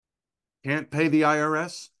Can't pay the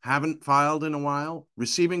IRS? Haven't filed in a while?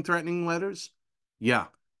 Receiving threatening letters? Yeah,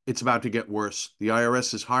 it's about to get worse. The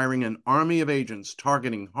IRS is hiring an army of agents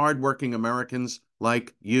targeting hardworking Americans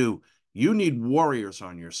like you. You need warriors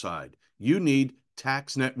on your side. You need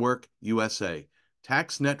Tax Network USA.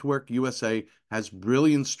 Tax Network USA has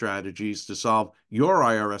brilliant strategies to solve your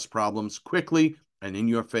IRS problems quickly and in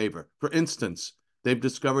your favor. For instance, they've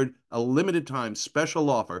discovered a limited time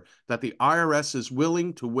special offer that the IRS is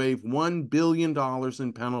willing to waive $1 billion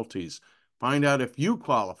in penalties. Find out if you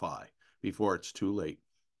qualify before it's too late.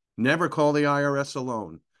 Never call the IRS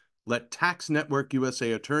alone. Let Tax Network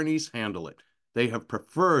USA attorneys handle it. They have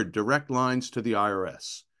preferred direct lines to the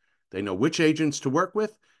IRS. They know which agents to work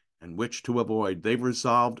with and which to avoid. They've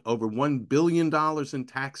resolved over $1 billion in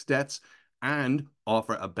tax debts and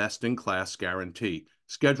offer a best-in-class guarantee.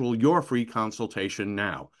 Schedule your free consultation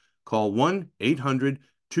now. Call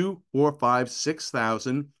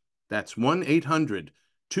 1-800-245-6000. That's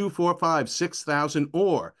 1-800-245-6000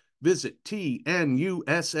 or visit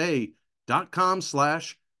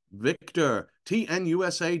tnusa.com/Victor.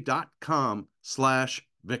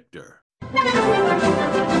 tnusa.com/Victor.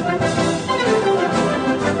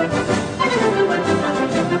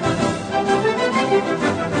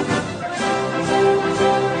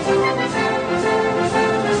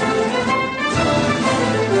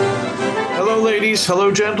 Hello, ladies.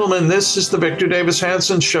 Hello, gentlemen. This is the Victor Davis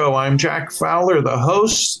Hanson Show. I'm Jack Fowler, the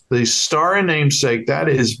host, the star and namesake. That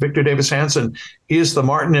is Victor Davis Hanson. He is the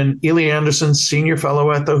Martin and Ely Anderson Senior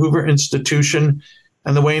Fellow at the Hoover Institution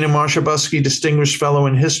and the Wayne and Marsha Buskey Distinguished Fellow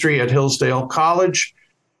in History at Hillsdale College.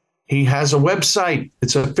 He has a website.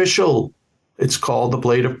 It's official. It's called The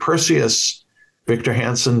Blade of Perseus.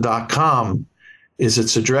 VictorHanson.com is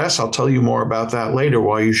its address. I'll tell you more about that later,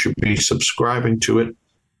 why you should be subscribing to it.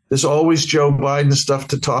 There's always Joe Biden stuff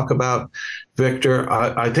to talk about. Victor,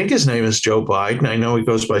 I think his name is Joe Biden. I know he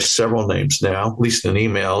goes by several names now, at least in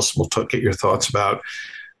emails. We'll get your thoughts about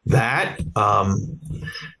that.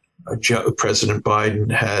 President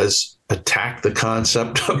Biden has attacked the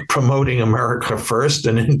concept of promoting America first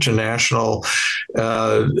in international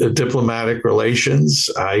diplomatic relations.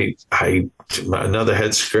 Another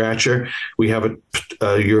head scratcher. We have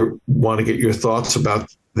you want to get your thoughts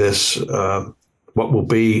about this. What will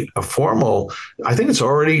be a formal, I think it's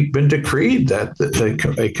already been decreed that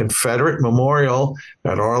a Confederate memorial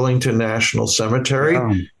at Arlington National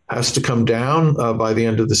Cemetery has to come down by the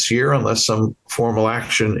end of this year unless some formal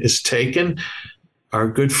action is taken. Our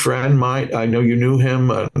good friend, I know you knew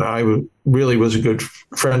him, and I really was a good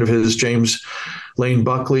friend of his, James Lane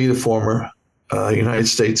Buckley, the former United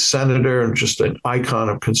States Senator and just an icon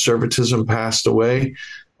of conservatism, passed away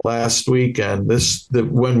last week. And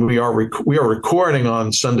when we are recording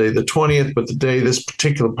on Sunday the 20th, but the day this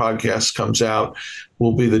particular podcast comes out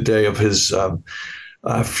will be the day of his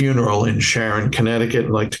funeral in Sharon, Connecticut.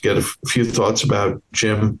 I'd like to get a few thoughts about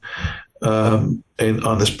Jim on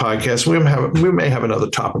this podcast. We may have another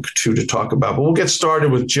topic or two to talk about, but we'll get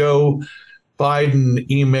started with Joe Biden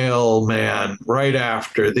email man right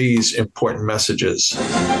after these important messages.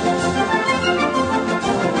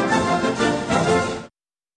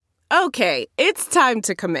 Okay, it's time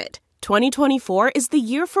to commit. 2024 is the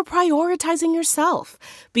year for prioritizing yourself.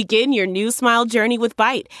 Begin your new smile journey with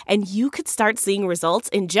Byte, and you could start seeing results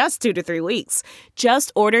in just 2 to 3 weeks.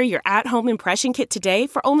 Just order your at-home impression kit today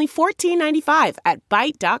for only $14.95 at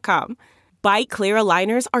Byte.com. Byte Clear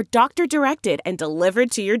aligners are doctor-directed and delivered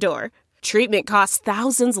to your door. Treatment costs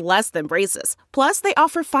thousands less than braces. Plus, they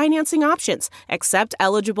offer financing options, accept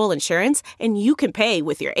eligible insurance, and you can pay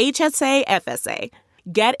with your HSA FSA.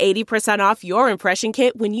 Get 80% off your impression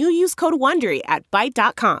kit when you use code WONDERY at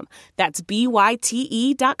Byte.com. That's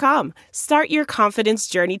BYTE.com. Start your confidence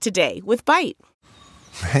journey today with Byte.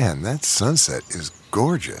 Man, that sunset is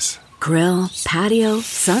gorgeous. Grill, patio,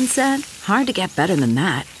 sunset. Hard to get better than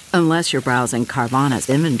that. Unless you're browsing Carvana's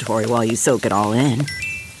inventory while you soak it all in.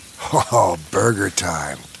 Oh, burger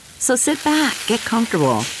time. So sit back, get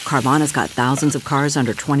comfortable. Carvana's got thousands of cars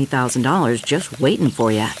under $20,000 just waiting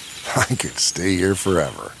for you. I could stay here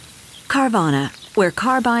forever. Carvana, where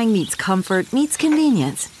car buying meets comfort, meets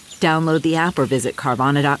convenience. Download the app or visit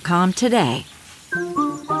Carvana.com today.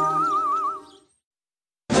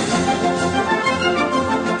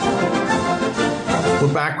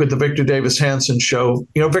 We're back with the Victor Davis Hanson Show.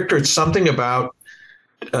 You know, Victor, it's something about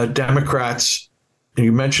Democrats.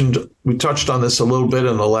 You mentioned, we touched on this a little bit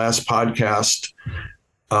in the last podcast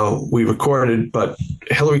we recorded, but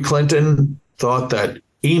Hillary Clinton thought that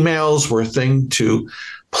emails were a thing to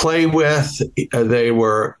play with. They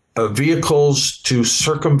were vehicles to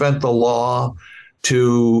circumvent the law,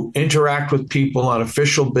 to interact with people on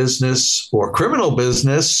official business or criminal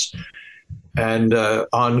business and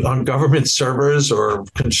on government servers or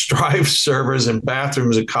contrived servers in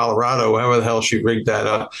bathrooms in Colorado, however the hell she rigged that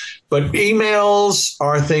up. But emails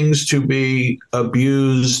are things to be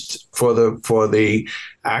abused for the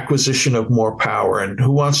acquisition of more power. And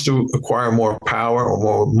who wants to acquire more power or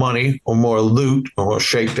more money or more loot or more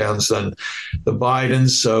shakedowns than the Bidens?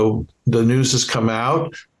 So the news has come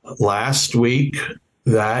out last week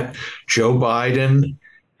that Joe Biden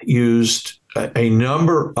used a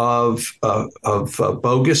number of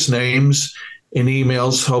bogus names in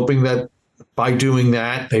emails, hoping that by doing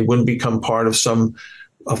that, they wouldn't become part of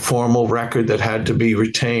a formal record that had to be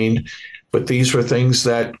retained. But these were things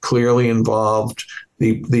that clearly involved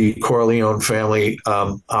the Corleone family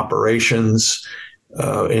operations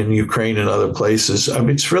in Ukraine and other places. I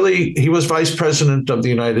mean, he was vice president of the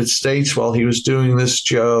United States while he was doing this,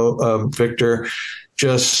 Victor.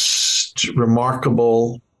 Just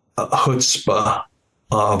remarkable chutzpah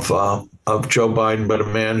of Joe Biden, but a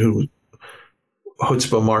man who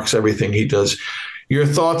chutzpah marks everything he does. Your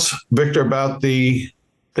thoughts, Victor, about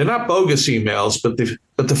they're not bogus emails, but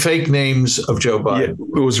the fake names of Joe Biden.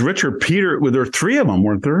 Yeah, it was Richard Peter. Well, there were three of them,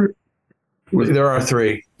 weren't there? There are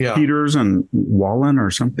three. Yeah, Peters and Wallen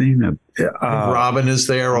or something. Robin is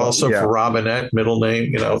there also for Robinette, middle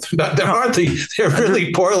name. They're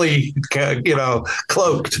really poorly,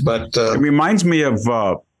 cloaked. But it reminds me of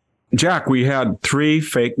Jack. We had three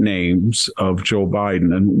fake names of Joe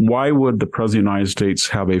Biden, and why would the president of the United States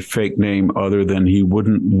have a fake name other than he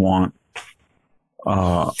wouldn't want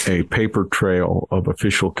a paper trail of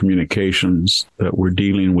official communications that we're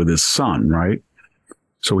dealing with his son, right?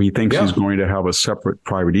 So he thinks he's going to have a separate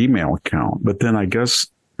private email account. But then I guess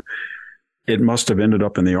it must have ended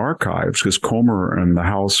up in the archives because Comer and the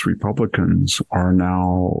House Republicans are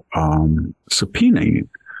now subpoenaing.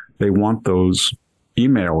 They want those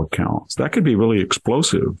email accounts. That could be really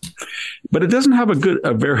explosive. But it doesn't have a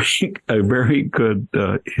very good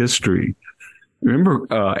history. Remember,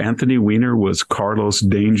 Anthony Weiner was Carlos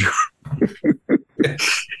Danger.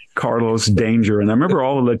 Carlos Danger. And I remember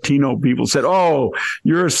all the Latino people said, "Oh,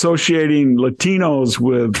 you're associating Latinos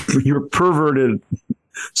with your perverted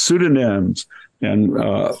pseudonyms." And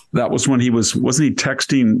that was when wasn't he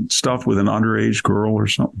texting stuff with an underage girl or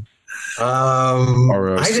something? I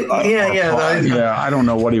don't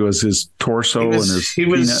know what he was. His torso and his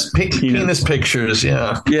penis pictures.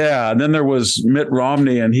 Yeah. And then there was Mitt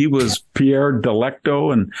Romney, and he was Pierre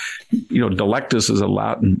Delecto, and delectus is a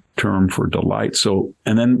Latin term for delight. So,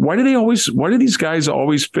 and then why do these guys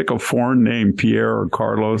always pick a foreign name, Pierre or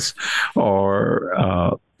Carlos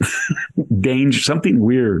or Danger, something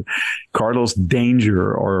weird, Carlos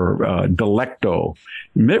Danger or Delecto?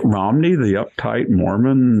 Mitt Romney, the uptight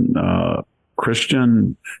Mormon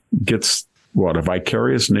Christian, gets a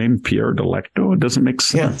vicarious name, Pierre Delecto? It doesn't make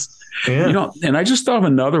sense. Yeah. And I just thought of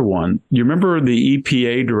another one. You remember the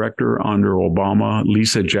EPA director under Obama,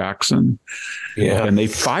 Lisa Jackson? Yeah. And they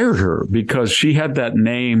fired her because she had that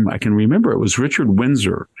name. I can remember it was Richard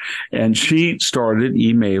Windsor. And she started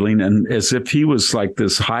emailing and as if he was like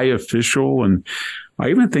this high official. And I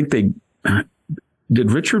even think did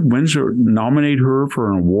Richard Windsor nominate her for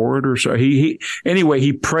an award or so? Anyway,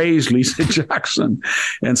 he praised Lisa Jackson.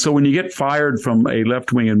 And so when you get fired from a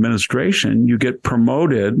left-wing administration, you get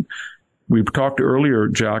promoted. We talked earlier,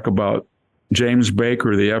 Jack, about James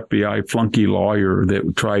Baker, the FBI flunky lawyer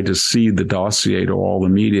that tried to seed the dossier to all the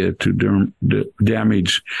media to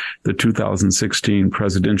damage the 2016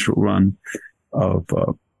 presidential run of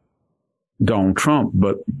Donald Trump.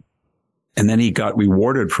 And then he got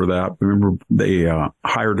rewarded for that. Remember, they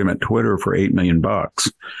hired him at Twitter for $8 million.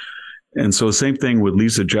 And so same thing with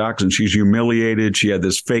Lisa Jackson. She's humiliated. She had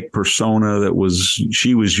this fake persona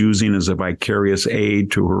she was using as a vicarious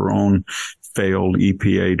aid to her own failed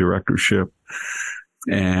EPA directorship.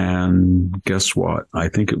 And guess what? I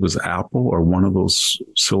think it was Apple or one of those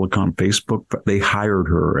Silicon Facebook. They hired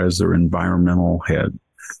her as their environmental head,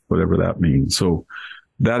 whatever that means. So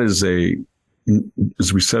that is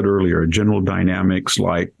as we said earlier, General Dynamics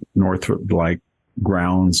like Northrop, like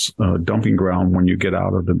grounds, dumping ground when you get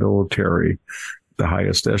out of the military, the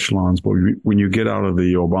highest echelons. But when you get out of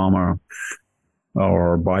the Obama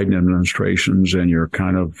or Biden administrations and you're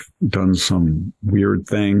kind of done some weird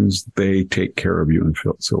things, they take care of you in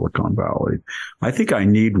Silicon Valley. I think I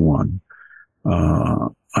need one.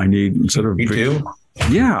 Instead of... You do?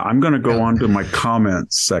 Yeah, I'm going to go on to my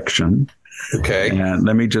comments section. Okay. And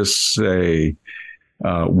let me just say,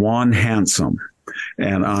 Juan Handsome.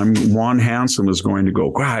 And Juan Hansen was going to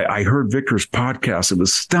go, I heard Victor's podcast. It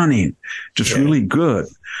was stunning, just really good.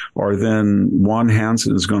 Or then Juan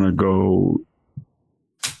Hansen is going to go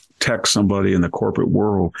text somebody in the corporate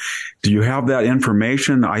world. Do you have that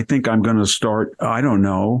information? I think I'm going to start, I don't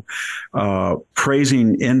know,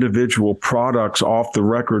 praising individual products off the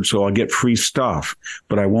record so I'll get free stuff,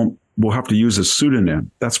 but we'll have to use a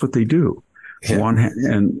pseudonym. That's what they do. Yeah.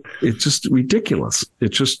 And it's just ridiculous.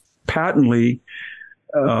 It's just patently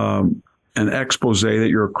an expose that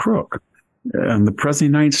you're a crook. And the president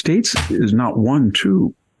of the United States is not 1,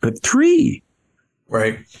 2, but 3.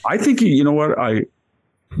 Right. I think, you know what, I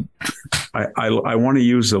want to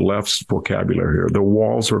use the left's vocabulary here. The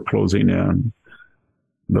walls are closing in.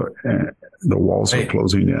 The walls are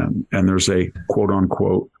closing in, and there's a quote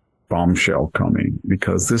unquote bombshell coming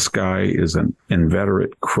because this guy is an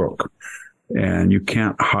inveterate crook, and you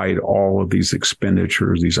can't hide all of these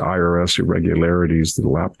expenditures, these IRS irregularities, the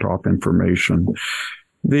laptop information.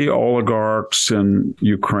 The oligarchs in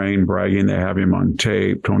Ukraine bragging they have him on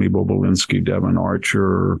tape, Tony Bobulinski, Devin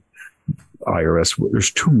Archer, IRS,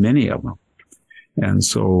 there's too many of them. And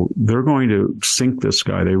so they're going to sink this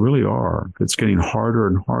guy. They really are. It's getting harder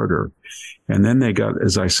and harder. And then they got,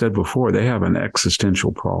 as I said before, they have an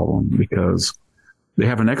existential problem because they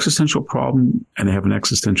have an existential problem and they have an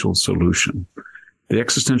existential solution. The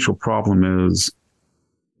existential problem is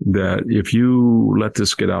that if you let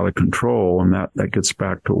this get out of control, and that gets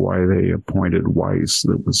back to why they appointed Weiss,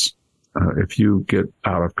 that was, if you get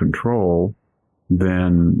out of control,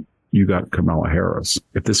 then you got Kamala Harris.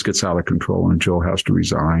 If this gets out of control and Joe has to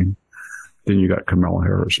resign, then you got Kamala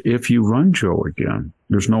Harris. If you run Joe again,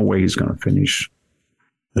 there's no way he's going to finish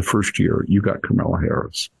the first year. You got Kamala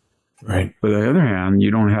Harris. Right. But on the other hand,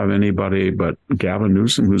 you don't have anybody but Gavin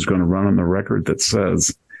Newsom who's going to run on the record that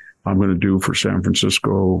says, I'm going to do for San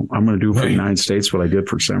Francisco. I'm going to do for the United States what I did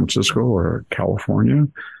for San Francisco or California.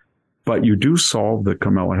 But you do solve the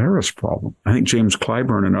Kamala Harris problem. I think James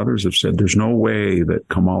Clyburn and others have said there's no way that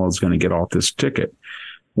Kamala is going to get off this ticket.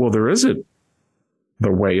 Well, there isn't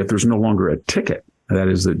the way if there's no longer a ticket. That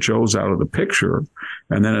is that Joe's out of the picture.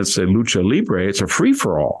 And then it's a lucha libre. It's a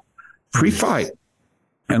free-for-all, free fight.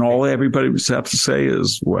 And all everybody has to say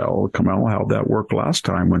is, well, Kamala, how'd that work last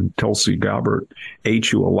time when Tulsi Gabbard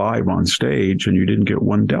ate you alive on stage and you didn't get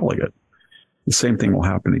one delegate? The same thing will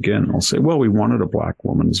happen again. They'll say, well, we wanted a black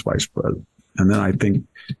woman as vice president. And then I think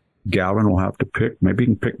Gavin will have to pick, maybe he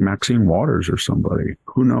can pick Maxine Waters or somebody.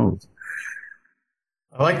 Who knows?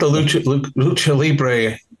 I like the lucha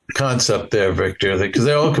libre concept there, Victor, because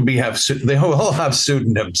they all have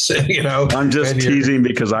pseudonyms. You know, I'm just teasing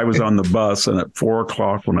because I was on the bus, and at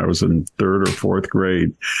 4:00 when I was in 3rd or 4th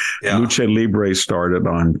grade, lucha libre started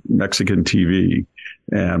on Mexican TV,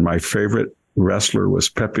 and my favorite wrestler was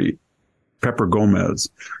Pepper Gomez,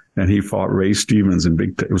 and he fought Ray Stevens in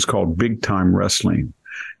it was called Big Time Wrestling,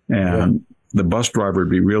 and the bus driver would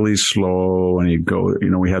be really slow, and he'd go, you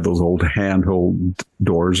know, we had those old handhold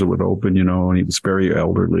doors that would open, you know, and he was very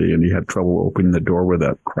elderly and he had trouble opening the door with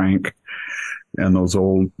that crank and those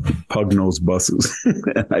old pug-nosed buses.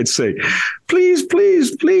 And I'd say, please,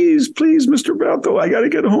 please, please, please, Mr. Bethel, I got to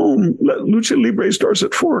get home. Lucha Libre starts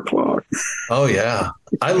at 4:00. Oh, yeah.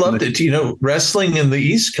 I loved it. You know, wrestling in the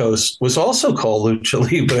East Coast was also called Lucha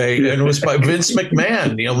Libre, and it was by Vince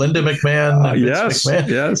McMahon, you know, Linda McMahon. And Vince McMahon.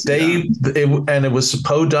 Yes. It was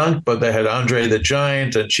Podunk, but they had Andre the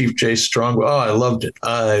Giant and Chief Jay Strong. Oh, I loved it.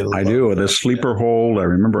 I do. The sleeper hold. I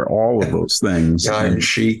remember all of those things. Iron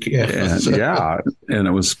Sheik. And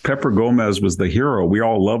it was Pepper Gomez was the hero. We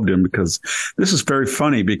all loved him because this is very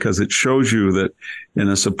funny because it shows you that in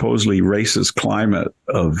a supposedly racist climate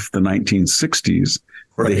of the 1960s,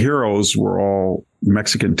 the heroes were all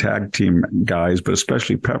Mexican tag team guys, but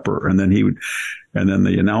especially Pepper. And then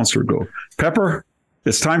the announcer would go, Pepper,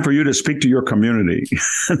 it's time for you to speak to your community.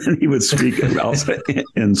 And then he would speak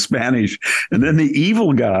in Spanish. And then the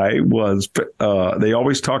evil guy was, they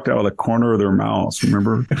always talked out of the corner of their mouths,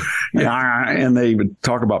 remember? And they would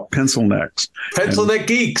talk about pencil necks. Pencil neck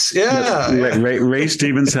geeks, Ray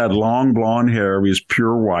Stevens had long blonde hair. He was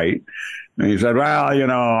pure white. And he said, well, you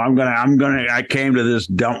know, I came to this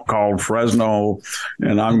dump called Fresno,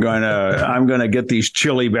 and I'm going to get these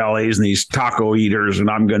chili bellies and these taco eaters, and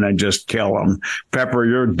I'm going to just kill them. Pepper,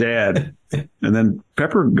 you're dead. And then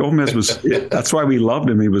Pepper Gomez that's why we loved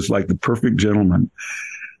him. He was like the perfect gentleman.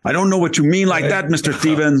 I don't know what you mean like that, Mr.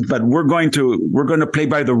 Stevens, but we're going to play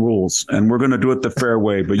by the rules, and we're going to do it the fair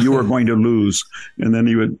way, but you are going to lose. And then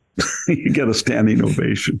he'd get a standing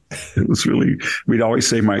ovation. It was really, we'd always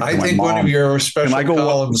say my mom. One of your special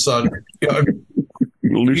columns on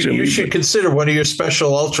Lucha You should consider one of your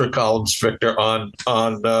special ultra columns, Victor, on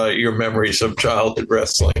your memories of childhood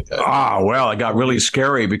wrestling. Well, it got really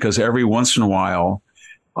scary because every once in a while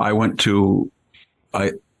I went to,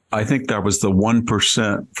 I think that was the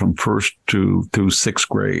 1% from first through sixth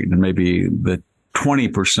grade, and maybe the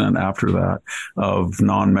 20% after that of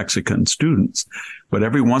non-Mexican students. But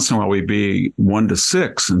every once in a while we'd be 1 to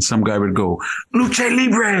 6 and some guy would go, Lucha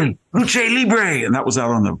Libre, Lucha Libre. And that was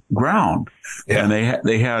out on the ground. Yeah. And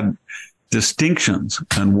they had distinctions.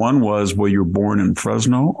 And one was, well, you're born in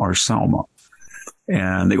Fresno or Selma.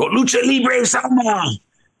 And they go, Lucha Libre, Selma.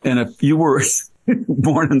 And if you were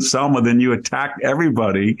born in Selma, then you attacked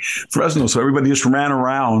everybody, Fresno. So everybody just ran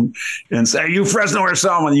around and said, you Fresno or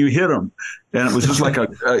Selma, and you hit them. And it was just like a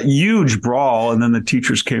huge brawl. And then the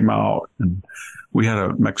teachers came out, and we had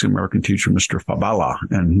a Mexican-American teacher, Mr. Fabala,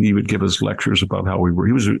 and he would give us lectures about how we were.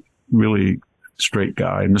 He was a really straight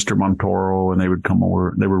guy, Mr. Montoro, and they would come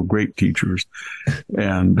over. They were great teachers.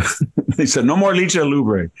 And they said, no more Lucha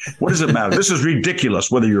Libre. What does it matter? This is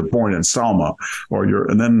ridiculous, whether you're born in Selma or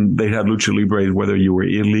and then they had Lucha Libre, whether you were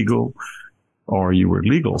illegal or you were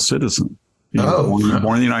legal citizen. You were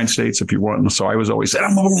born in the United States if you want. So I was always saying,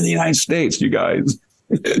 I'm born in the United States, you guys.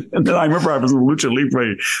 And then I remember I was in Lucha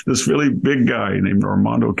Libre. This really big guy named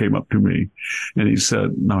Armando came up to me and he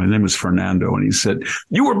said, no, his name was Fernando. And he said,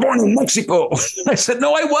 you were born in Mexico. I said,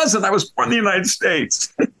 no, I wasn't. I was born in the United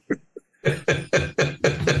States.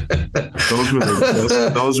 those were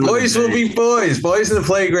boys will be boys in the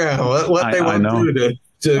playground. What they want to do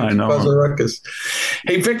to cause a ruckus.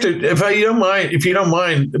 Hey, Victor, if you don't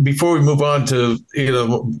mind, before we move on to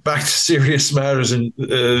back to serious matters and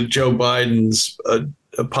Joe Biden's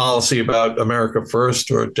policy about America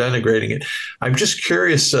First or denigrating it, I'm just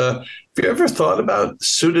curious. Have you ever thought about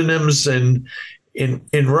pseudonyms in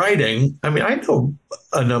writing? I mean, I know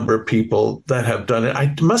a number of people that have done it.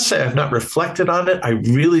 I must say I've not reflected on it. I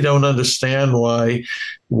really don't understand why.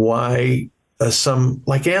 Some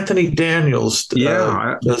like Anthony Daniels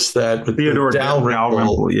does that with Theodore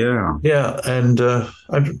Dalrymple. Yeah. And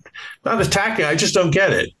I'm not attacking. I just don't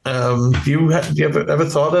get it. You ever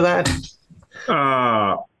thought of that?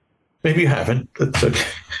 Maybe you haven't. That's okay.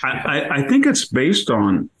 I think it's based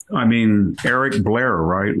on, Eric Blair,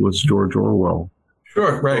 right, was George Orwell.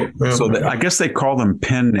 Sure, right. So I guess they call them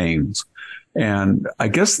pen names. And I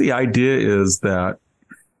guess the idea is that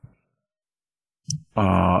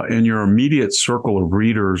in your immediate circle of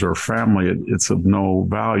readers or family, it's of no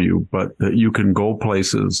value, but that you can go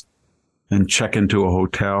places and check into a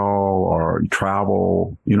hotel or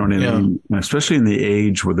travel, you know what I mean? Especially in the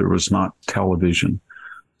age where there was not television.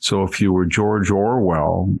 So if you were George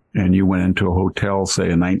Orwell and you went into a hotel, say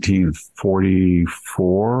in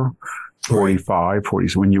 1944, 45,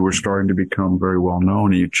 40, when you were starting to become very well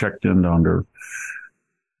known and you checked in under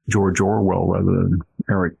George Orwell rather than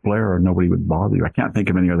Eric Blair, nobody would bother you. I can't think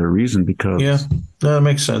of any other reason because that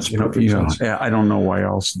makes sense. Sense. I don't know why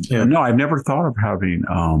else. Yeah. No, I've never thought of having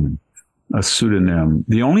a pseudonym.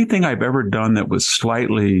 The only thing I've ever done that was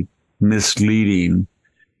slightly misleading,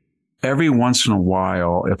 every once in a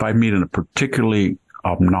while, if I meet a particularly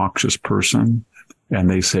obnoxious person and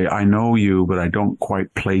they say, I know you, but I don't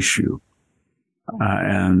quite place you.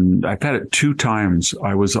 And I've had it 2 times.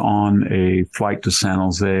 I was on a flight to San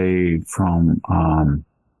Jose from,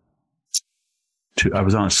 I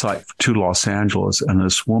was on a flight to Los Angeles, and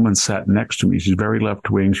this woman sat next to me. She's very left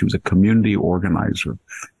wing. She was a community organizer.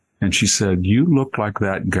 And she said, you look like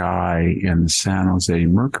that guy in the San Jose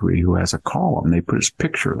Mercury who has a column. They put his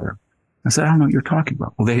picture there. I said, I don't know what you're talking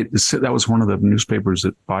about. Well, that was one of the newspapers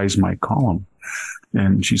that buys my column.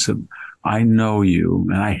 And she said, I know you,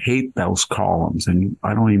 and I hate those columns, and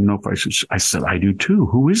I don't even know if I should. I said, I do too.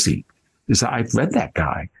 Who is he? I've read that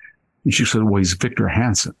guy. And she said, well, he's Victor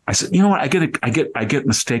Hansen. I said, you know what? I get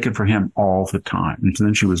mistaken for him all the time. And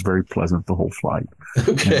then she was very pleasant the whole flight.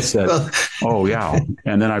 Okay. And said, oh yeah.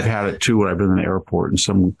 And then I've had it too when I've been in the airport, and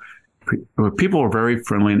some people are very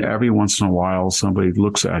friendly, and every once in a while somebody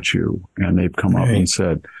looks at you and they've come up and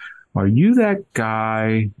said, are you that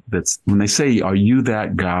guy when they say, are you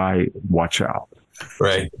that guy, watch out.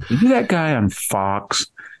 Right. Are you that guy on Fox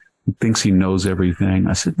who thinks he knows everything?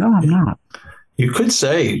 I said, no, I'm not. You could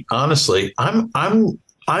say, honestly, I'm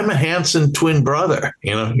a Hansen twin brother.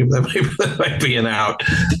 That might be an out.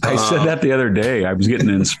 I said that the other day. I was getting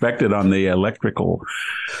inspected on the electrical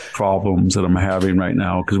problems that I'm having right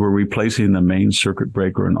now because we're replacing the main circuit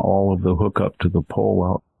breaker and all of the hookup to the pole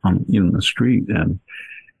out on the street. And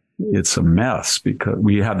it's a mess because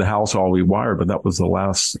we had the house all rewired, but that was the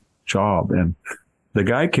last job. And the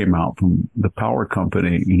guy came out from the power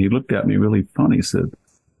company and he looked at me really funny. He said,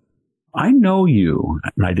 I know you.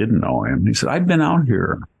 And I didn't know him. He said, I've been out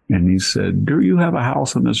here. And he said, do you have a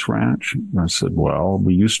house on this ranch? And I said, well,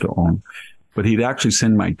 we used to own. But he'd actually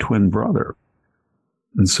send my twin brother.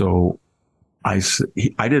 And so I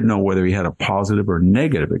didn't know whether he had a positive or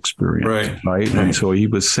negative experience. Right. And so he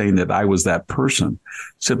was saying that I was that person.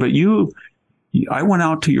 I said, but I went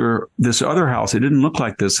out to this other house. It didn't look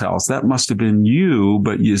like this house. That must have been you.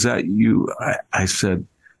 But is that you? I said,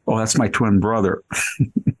 oh, that's my twin brother.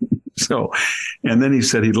 So, and then he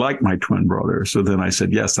said he liked my twin brother. So then I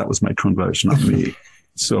said, yes, that was my twin brother. It's not me.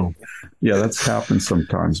 So, yeah, that's happened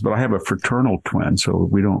sometimes. But I have a fraternal twin, so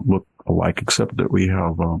we don't look alike, except that we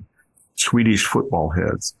have Swedish football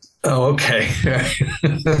heads. Oh, okay.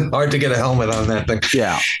 Hard to get a helmet on that thing.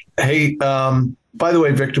 Yeah. Hey, by the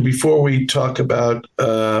way, Victor, before we talk about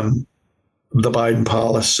the Biden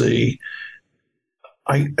policy,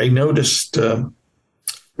 I noticed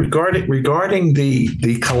regarding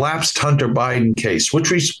the collapsed Hunter Biden case,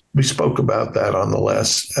 which we spoke about that on the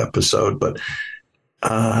last episode, but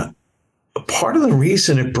part of the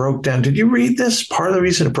reason it broke down, did you read this? Part of the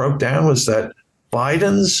reason it broke down was that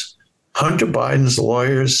Hunter Biden's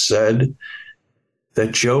lawyers said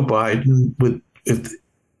that Joe Biden would, if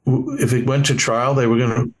it went to trial, they were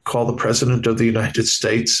going to call the president of the United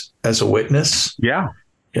States as a witness. Yeah.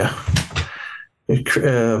 Yeah.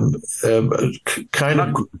 Kind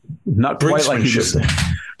of not quite like he was.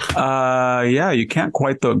 Yeah, you can't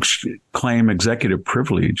quite claim executive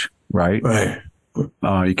privilege, right? Right.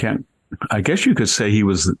 You can't. I guess you could say he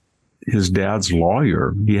was his dad's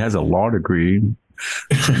lawyer. He has a law degree.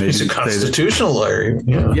 Maybe he's a constitutional lawyer.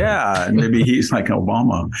 Yeah. Yeah. Maybe he's like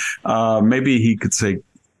Obama. Maybe he could say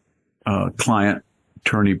client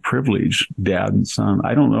attorney privilege, dad and son.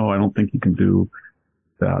 I don't know. I don't think you can do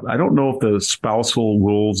that. I don't know if the spousal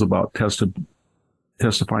rules about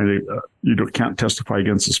testifying, you can't testify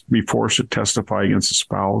be forced to testify against a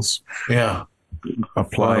spouse. Yeah.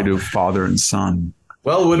 Apply to father and son.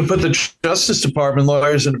 Well, it would have put the Justice Department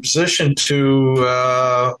lawyers in a position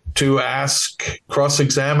to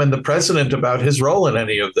cross-examine the president about his role in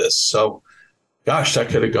any of this. So, gosh, that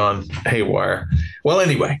could have gone haywire. Well,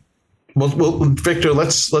 anyway, Victor,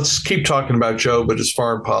 let's keep talking about Joe, but his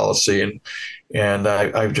foreign policy, and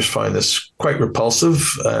I just find this quite repulsive,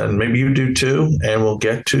 and maybe you do too. And we'll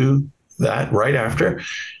get to that right after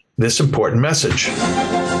this important message.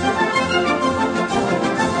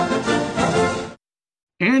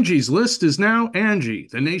 Angie's List is now Angie,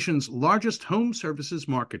 the nation's largest home services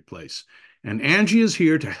marketplace. And Angie is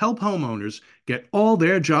here to help homeowners get all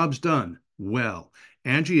their jobs done well.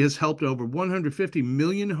 Angie has helped over 150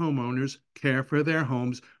 million homeowners care for their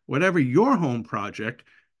homes. Whatever your home project,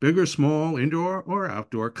 big or small, indoor or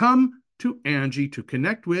outdoor, come to Angie to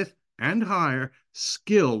connect with and hire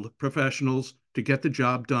skilled professionals to get the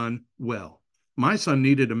job done well. My son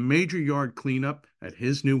needed a major yard cleanup at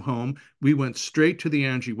his new home. We went straight to the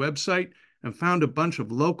Angie website and found a bunch of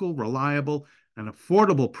local, reliable, and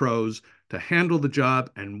affordable pros to handle the job,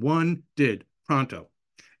 and one did pronto.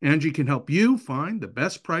 Angie can help you find the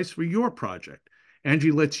best price for your project.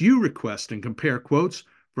 Angie lets you request and compare quotes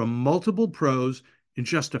from multiple pros in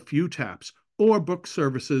just a few taps, or book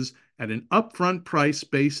services at an upfront price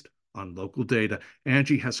based on local data.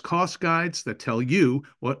 Angie has cost guides that tell you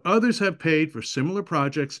what others have paid for similar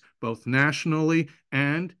projects, both nationally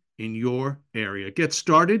and in your area. Get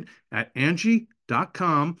started at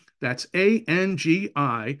Angie.com. That's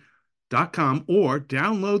ANGI.com, or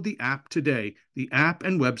download the app today. The app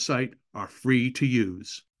and website are free to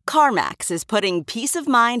use. CarMax is putting peace of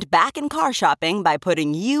mind back in car shopping by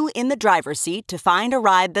putting you in the driver's seat to find a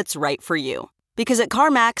ride that's right for you. Because at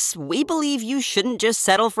CarMax, we believe you shouldn't just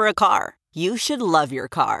settle for a car. You should love your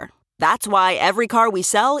car. That's why every car we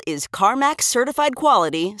sell is CarMax certified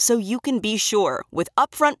quality, so you can be sure with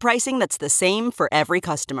upfront pricing that's the same for every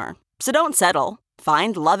customer. So don't settle.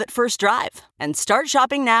 Find love at first drive and start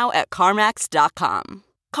shopping now at CarMax.com.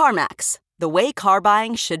 CarMax, the way car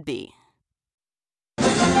buying should be.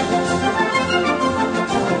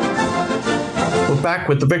 We're back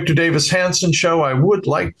with the Victor Davis Hanson Show. I would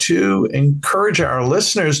like to encourage our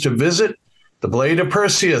listeners to visit The Blade of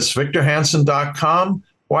Perseus, victorhanson.com.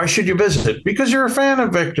 Why should you visit it? Because you're a fan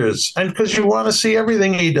of Victor's, and because you want to see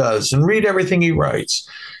everything he does and read everything he writes.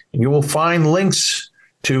 And you will find links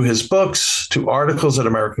to his books, to articles at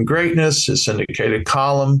American Greatness, his syndicated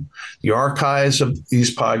column, the archives of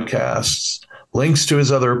these podcasts, links to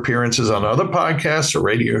his other appearances on other podcasts or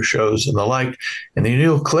radio shows and the like. And then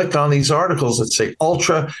you'll click on these articles that say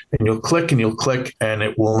Ultra, and you'll click, and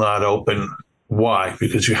it will not open Why?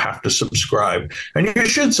 Because you have to subscribe, and you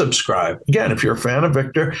should subscribe. Again, if you're a fan of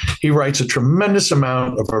Victor, he writes a tremendous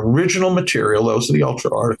amount of original material. Those are the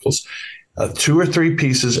Ultra articles, 2 or 3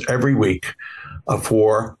 pieces every week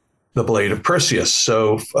for the Blade of Perseus.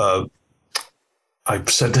 So I've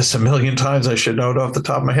said this a million times. I should know it off the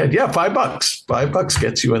top of my head. Yeah, $5. $5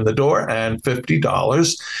 gets you in the door, and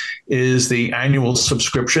 $50 is the annual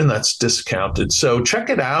subscription that's discounted. So check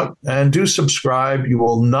it out and do subscribe. You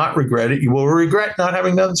will not regret it. You will regret not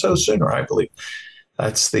having done so sooner, I believe.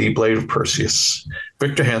 That's the Blade of Perseus.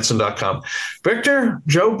 VictorHanson.com. Victor,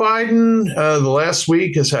 Joe Biden, the last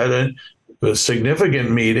week has had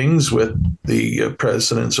significant meetings with the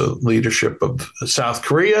presidents of leadership of South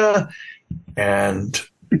Korea and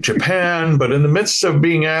Japan, but in the midst of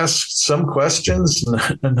being asked some questions,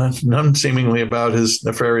 none seemingly about his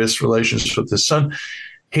nefarious relations with his son,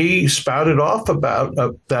 he spouted off about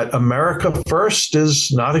that America first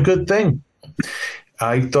is not a good thing.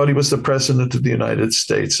 I thought he was the president of the United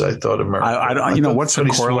States. I thought America. I don't. What's the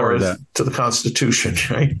corollary of that? To the Constitution,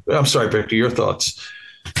 right? I'm sorry, Victor. Your thoughts?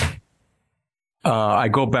 I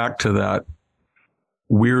go back to that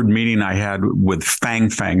weird meeting I had with Fang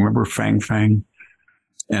Fang. Remember Fang Fang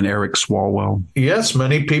and Eric Swalwell? Yes,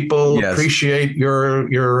 many people appreciate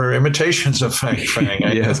your imitations of Fang Fang.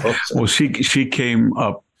 Yes. Well, she came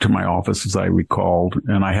up to my office, as I recalled,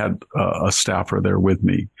 and I had a staffer there with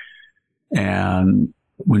me. And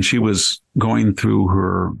when she was going through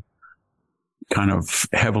her kind of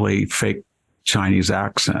heavily fake Chinese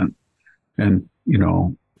accent and,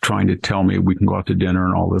 trying to tell me we can go out to dinner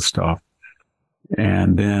and all this stuff.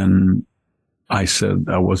 And then I said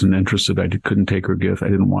I wasn't interested. I couldn't take her gift. I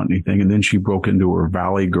didn't want anything. And then she broke into her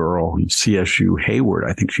Valley Girl, CSU Hayward.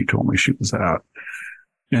 I think she told me she was at.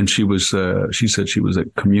 And she said she was a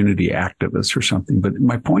community activist or something. But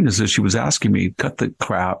my point is that she was asking me, cut the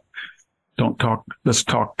crap. Don't talk. Let's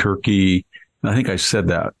talk Turkey. And I think I said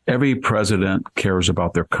that. Every president cares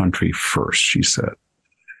about their country first, she said.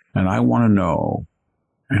 And I want to know,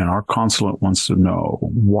 and our consulate wants to know,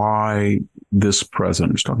 why this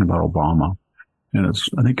president, he's talking about Obama, and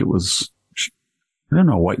I don't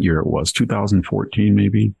know what year it was,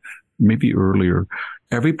 2014 maybe earlier.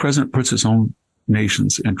 Every president puts his own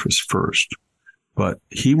nation's interests first. But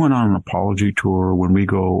he went on an apology tour. When we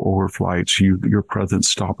go over flights, your presidents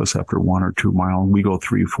stop us after 1 or 2 miles. We go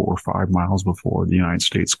 3, 4, 5 miles before the United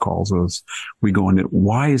States calls us. We go into,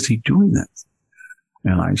 why is he doing this?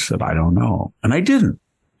 And I said, I don't know. And I didn't,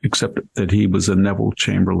 except that he was a Neville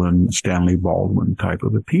Chamberlain, Stanley Baldwin type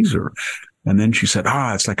of appeaser. And then she said,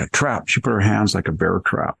 it's like a trap. She put her hands like a bear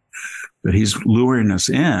trap. That he's luring us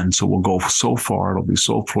in, so we'll go so far, it'll be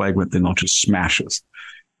so flagrant, then they'll just smash us.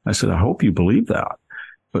 I said, I hope you believe that.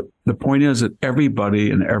 But the point is that everybody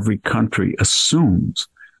in every country assumes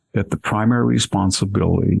that the primary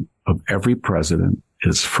responsibility of every president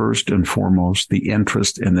is first and foremost the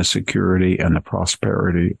interest in the security and the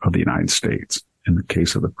prosperity of the United States, in the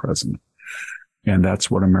case of the president. And that's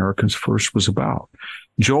what Americans First was about.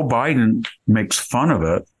 Joe Biden makes fun of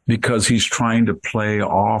it because he's trying to play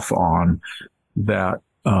off on that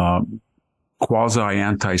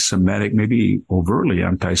quasi-anti-Semitic, maybe overtly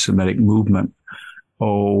anti-Semitic movement,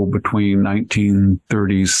 between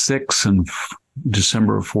 1936 and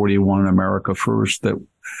December of 41, America First, that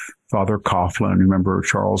Father Coughlin, remember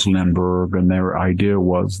Charles Lindbergh, and their idea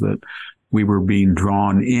was that we were being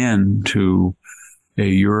drawn into a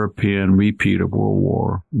European repeat of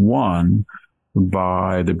World War I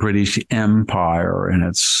by the British Empire and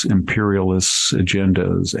its imperialist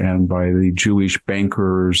agendas, and by the Jewish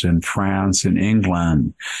bankers in France and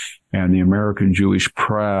England, and the American Jewish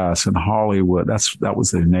press and Hollywood. That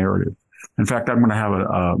was the narrative. In fact, I'm going to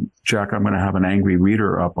have Jack, I'm going to have an angry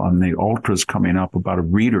reader up on the Ultras coming up about a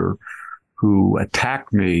reader who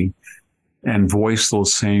attacked me and voiced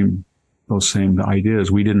those same ideas.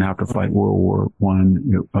 We didn't have to fight World War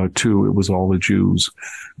I, II. It was all the Jews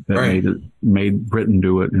that made Britain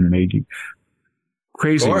do it and made you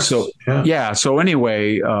crazy. So So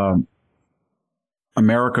anyway,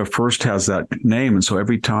 America First has that name, and so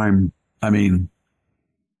every time,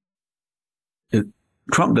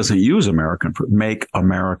 Trump doesn't use American for make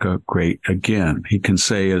America great again. He can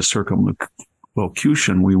say a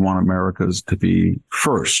circumlocution, we want Americas to be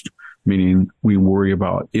first, meaning we worry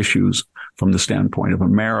about issues from the standpoint of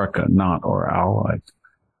America, not our allies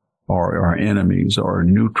or our enemies or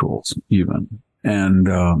neutrals even. And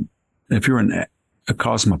if you're a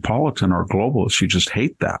cosmopolitan or a globalist, you just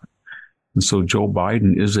hate that. And so Joe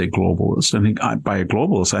Biden is a globalist. And by a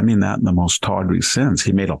globalist, I mean that in the most tawdry sense.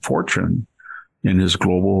 He made a fortune in his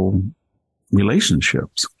global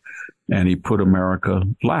relationships. and he put America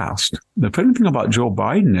last. The funny thing about Joe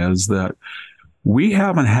Biden is that we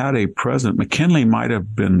haven't had a president. McKinley might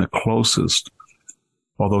have been the closest,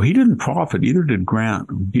 although he didn't profit. Either did Grant.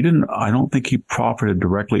 I don't think he profited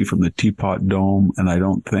directly from the Teapot Dome, and I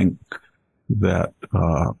don't think that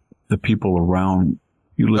the people around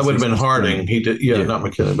Ulysses. That would have been Harding. He did, not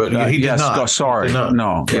McKinley, but he did not. Sorry, did not.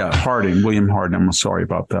 No, yeah, Harding, William Harding. I'm sorry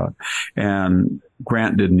about that. And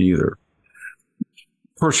Grant didn't either.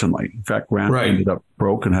 Personally, in fact, Grant ended up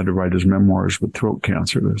broke and had to write his memoirs with throat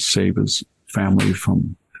cancer to save his family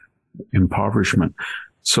from impoverishment.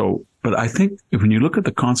 So, but I think when you look at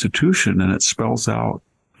the Constitution and it spells out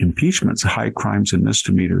impeachments, high crimes and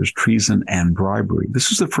misdemeanors, treason and bribery,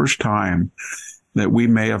 this is the first time that we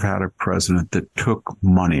may have had a president that took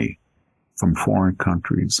money from foreign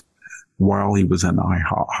countries while he was in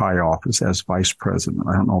high office as vice president.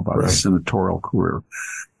 I don't know about his senatorial career.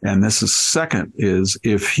 And this is second is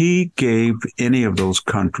if he gave any of those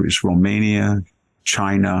countries, Romania,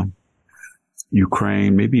 China,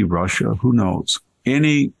 Ukraine, maybe Russia, who knows,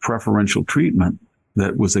 any preferential treatment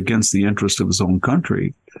that was against the interest of his own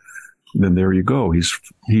country, then there you go.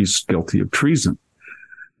 He's guilty of treason.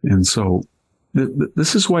 And so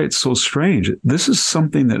this is why it's so strange. This is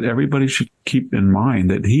something that everybody should keep in mind,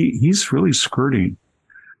 that he's really skirting.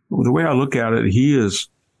 The way I look at it, he's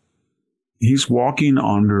walking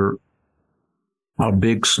under a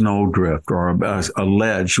big snowdrift or a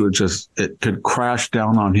ledge, it could crash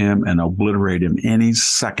down on him and obliterate him any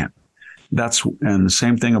second. And the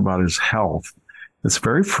same thing about his health. It's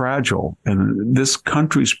very fragile. And this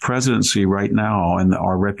country's presidency right now and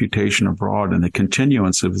our reputation abroad and the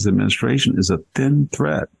continuance of his administration is a thin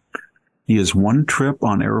thread. He is one trip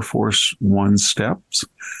on Air Force One steps.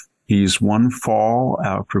 He's one fall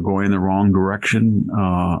after going the wrong direction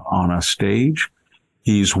on a stage.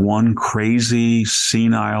 He's one crazy,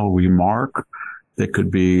 senile remark that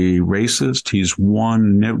could be racist. He's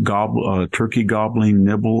one turkey gobbling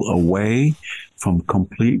nibble away from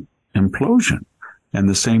complete implosion. And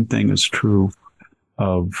the same thing is true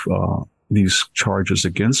of these charges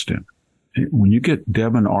against him. When you get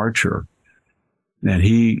Devin Archer, and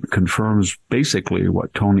he confirms basically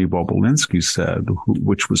what Tony Bobulinski said,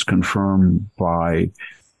 which was confirmed by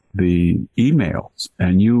the emails,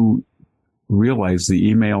 and you realize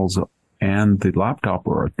the emails and the laptop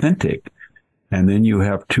are authentic, and then you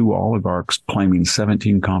have two oligarchs claiming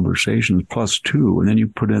 17 conversations plus two, and then you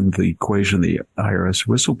put in the equation the IRS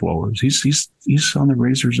whistleblowers. He's on the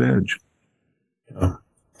razor's edge. Yeah.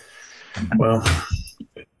 Well,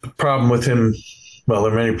 the problem with him, well,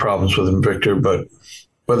 there are many problems with him, Victor, but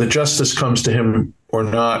whether justice comes to him or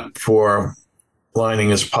not for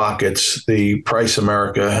lining his pockets, the price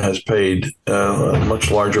America has paid, a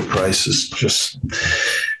much larger price, is just,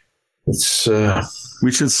 it's...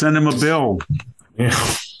 we should send him a bill. Yeah.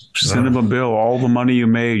 Send him a bill. All the money you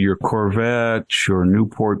made, your Corvette, your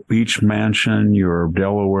Newport Beach mansion, your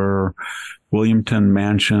Delaware Williamton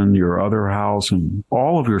mansion, your other house, and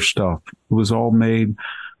all of your stuff, it was all made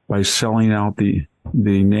by selling out the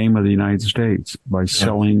name of the United States, by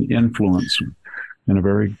selling influence in a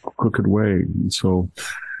very crooked way.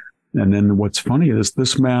 And then what's funny is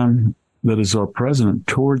this man that is our president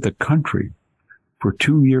toured the country for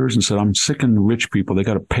 2 years and said, I'm sick of the rich people. They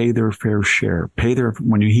got to pay their fair share,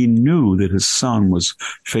 when he knew that his son was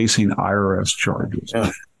facing IRS charges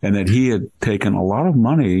and that he had taken a lot of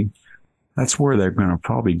money. That's where they're going to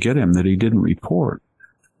probably get him, that he didn't report.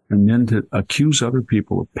 And then to accuse other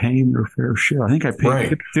people of paying their fair share. I think I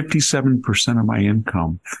paid 57% of my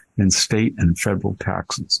income in state and federal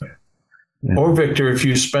taxes. Or, Victor, if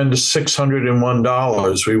you spend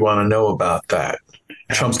 $601, we want to know about that.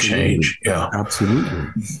 Chump change. Yeah, absolutely.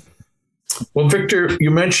 Well, Victor,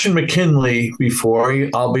 you mentioned McKinley before,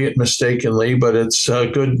 albeit mistakenly, but it's a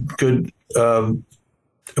good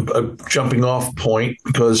jumping off point,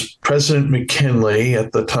 because President McKinley,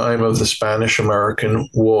 at the time of the Spanish-American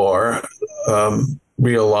War,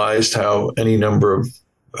 realized how any number of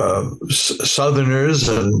Southerners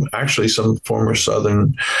and actually some former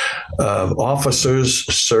Southern officers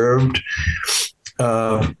served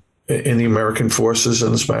in the American forces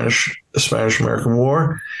in the Spanish-American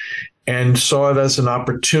War, and saw it as an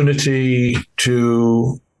opportunity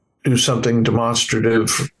to do something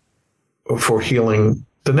demonstrative for healing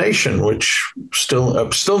the nation, which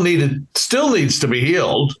still needs to be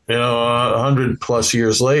healed, 100 plus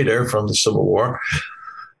years later from the Civil War.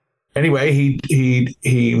 Anyway, he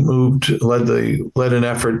led an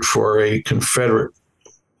effort for a Confederate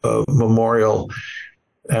memorial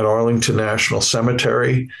at Arlington National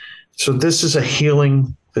Cemetery. So this is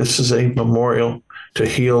a memorial to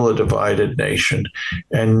heal a divided nation.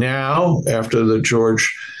 And now, after the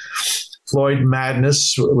George Floyd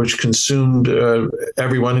madness, which consumed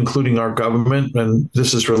everyone, including our government, and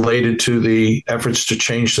this is related to the efforts to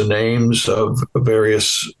change the names of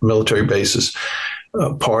various military bases.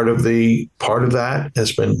 Part of that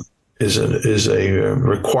is a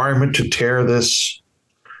requirement to tear this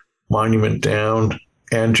monument down.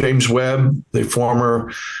 And James Webb, the former,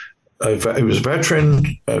 he was a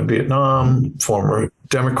veteran of Vietnam, former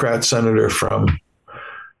Democrat senator from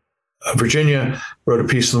Virginia, wrote a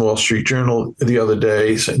piece in the Wall Street Journal the other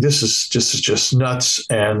day saying this is just nuts,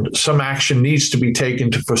 and some action needs to be taken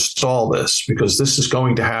to forestall this, because this is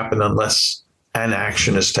going to happen unless an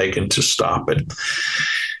action is taken to stop it.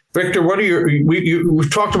 Victor, what are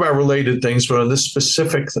we've talked about related things, but on this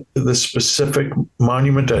specific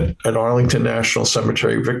monument at Arlington National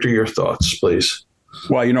Cemetery, Victor, your thoughts, please.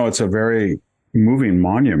 Well, it's a very moving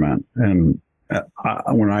monument, and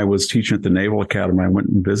when I was teaching at the Naval Academy, I went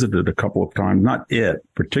and visited a couple of times, not it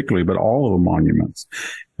particularly, but all of the monuments.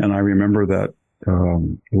 And I remember that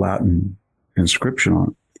Latin inscription on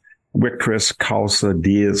it. Victris causa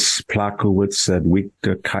dies placuit sed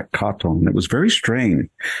victa caton. It was very strange.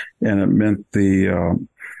 And it meant the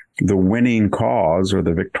winning cause, or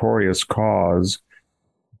the victorious cause,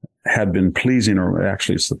 had been pleasing, or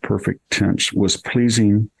actually it's the perfect tense, was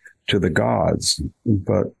pleasing to the gods,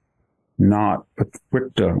 but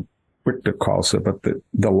victa causa, but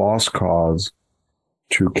the lost cause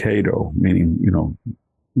to Cato, meaning,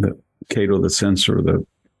 the Cato the censor, the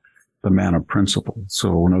man of principle.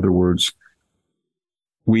 So in other words,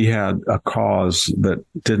 we had a cause that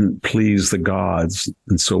didn't please the gods,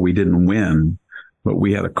 and so we didn't win, but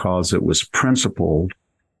we had a cause that was principled,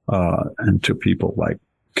 and to people like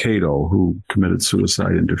Cato, who committed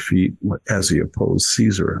suicide in defeat as he opposed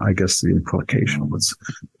Caesar. I guess the implication was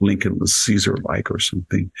Lincoln was Caesar-like or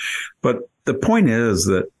something. But the point is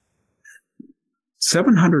that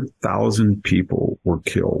 700,000 people were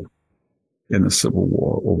killed in the Civil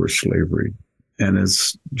War over slavery. And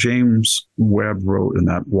as James Webb wrote in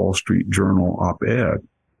that Wall Street Journal op-ed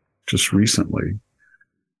just recently,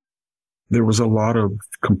 there was a lot of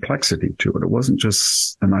complexity to it. It wasn't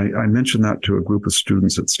just, and I mentioned that to a group of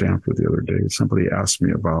students at Stanford the other day. Somebody asked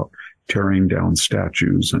me about tearing down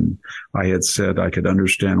statues, and I had said I could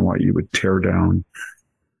understand why you would tear down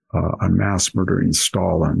a mass murdering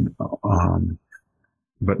Stalin,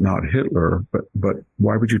 but not Hitler. But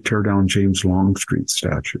why would you tear down James Longstreet's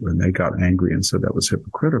statue? And they got angry and said that was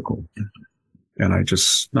hypocritical. And I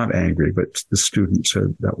just, not angry, but the student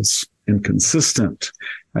said that was inconsistent.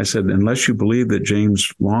 I said, unless you believe that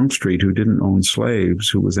James Longstreet, who didn't own slaves,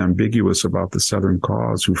 who was ambiguous about the Southern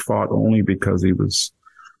cause, who fought only because he was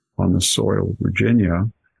on the soil of Virginia,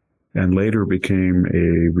 and later became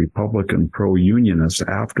a Republican pro-unionist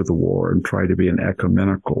after the war and tried to be an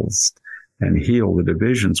ecumenicalist and heal the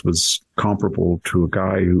divisions, was comparable to a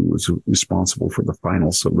guy who was responsible for the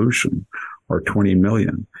final solution, or 20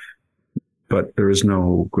 million. But there is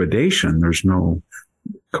no gradation. There's no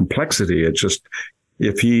complexity. It's just,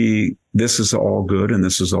 this is all good and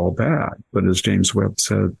this is all bad. But as James Webb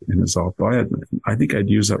said in his op-ed, I think I'd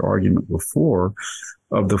used that argument before,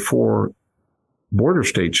 of the four border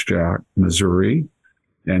states, Jack, Missouri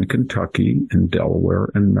and Kentucky and Delaware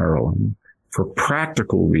and Maryland, for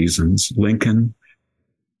practical reasons, Lincoln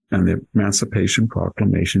and the Emancipation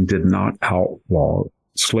Proclamation did not outlaw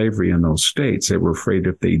slavery in those states. They were afraid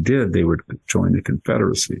if they did, they would join the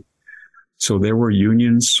Confederacy. So there were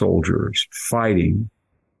Union soldiers fighting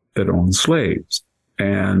that owned slaves.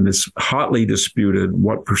 And it's hotly disputed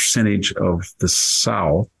what percentage of the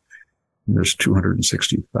South, there's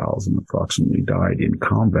 260,000 approximately died in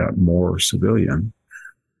combat, more civilian,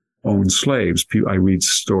 owned slaves. I read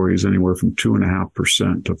stories anywhere from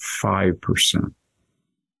 2.5% to 5%.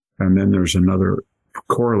 And then there's another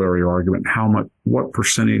corollary argument, what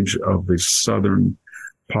percentage of the Southern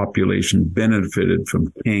population benefited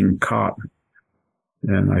from King cotton?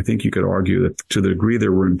 And I think you could argue that to the degree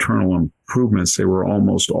there were internal improvements, they were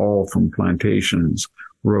almost all from plantations,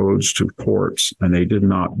 roads to ports, and they did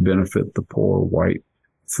not benefit the poor white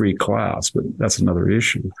free class. But that's another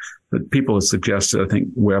issue. But people have suggested, I think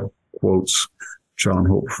Webb quotes John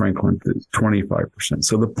Hope Franklin, 25%.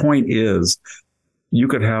 So the point is, you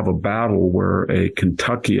could have a battle where a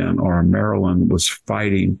Kentuckian or a Maryland was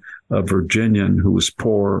fighting a Virginian who was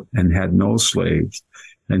poor and had no slaves,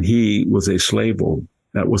 and he was a slave owner.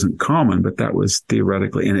 That wasn't common, but that was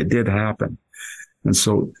theoretically, and it did happen. And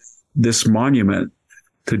so this monument,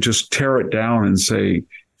 to just tear it down and say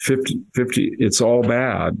 50, it's all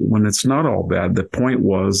bad, when it's not all bad. The point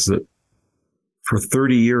was that for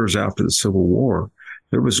 30 years after the Civil War,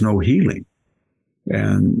 there was no healing.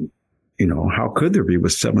 And, how could there be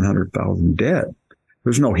with 700,000 dead?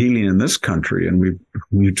 There's no healing in this country. And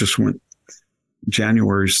we just went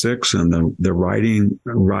January 6th and the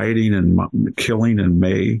rioting and killing in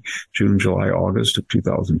May, June, July, August of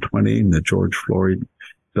 2020, and the George Floyd,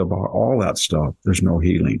 all that stuff. There's no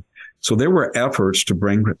healing. So there were efforts to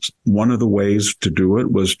bring, one of the ways to do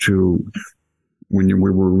it was when we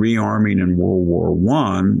were rearming in World War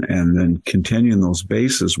I and then continuing those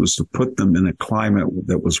bases, was to put them in a climate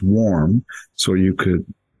that was warm so you could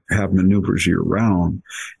have maneuvers year round,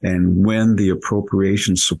 and win the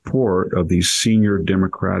appropriation support of these senior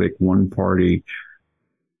Democratic one-party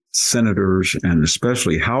senators and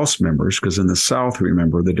especially House members, because in the South,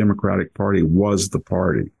 remember, the Democratic Party was the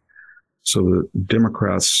party. So the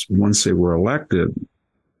Democrats, once they were elected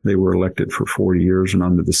for 40 years, and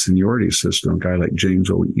under the seniority system, a guy like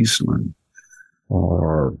James O. Eastland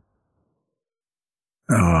or,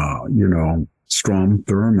 Strom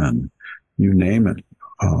Thurmond, you name it.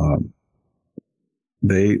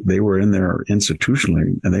 They were in there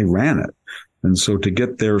institutionally and they ran it. And so to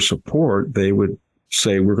get their support, they would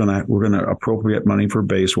say, we're going to appropriate money for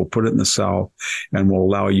base. We'll put it in the South and we'll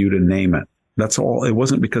allow you to name it. That's all. It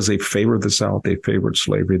wasn't because they favored the South. They favored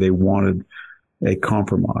slavery. They wanted a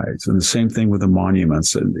compromise. And the same thing with the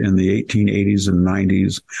monuments. In the 1880s and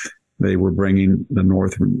 90s, they were bringing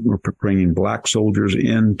black soldiers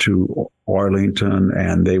into Arlington,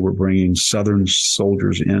 and they were bringing Southern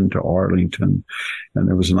soldiers into Arlington. And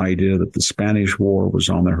there was an idea that the Spanish War was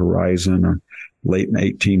on the horizon, late in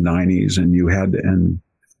the 1890s. And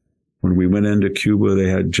when we went into Cuba, they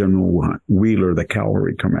had General Wheeler, the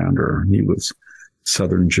cavalry commander. He was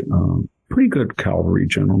Southern, pretty good cavalry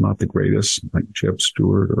general, not the greatest, like Jeb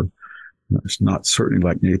Stuart, or it's not certainly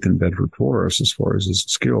like Nathan Bedford Forrest as far as his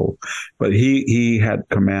skill, but he had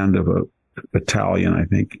command of a battalion, I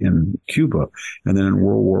think, in Cuba. And then in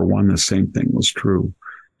World War I, the same thing was true.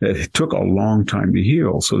 It took a long time to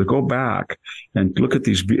heal. So to go back and look at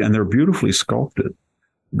these, and they're beautifully sculpted.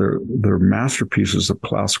 They're masterpieces of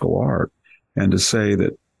classical art. And to say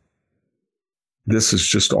that this is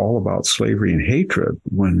just all about slavery and hatred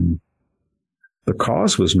when the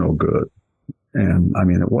cause was no good. And I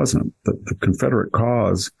mean, it wasn't. The Confederate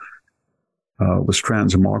cause was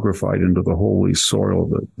transmogrified into the holy soil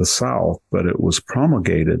of the South, but it was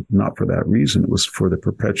promulgated not for that reason. It was for the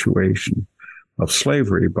perpetuation of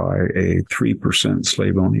slavery by a 3%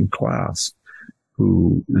 slave-owning class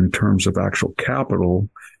who, in terms of actual capital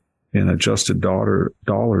in adjusted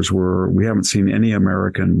dollars, we haven't seen any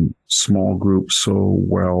American small group so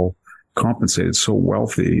well compensated, so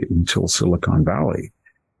wealthy until Silicon Valley.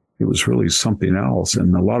 It was really something else.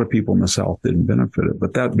 And a lot of people in the South didn't benefit it.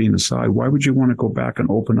 But that being aside, why would you want to go back and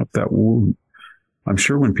open up that wound? I'm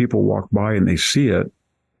sure when people walk by and they see it,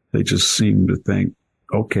 they just seem to think,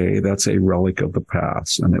 okay, that's a relic of the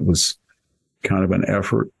past. And it was kind of an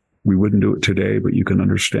effort. We wouldn't do it today, but you can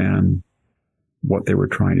understand what they were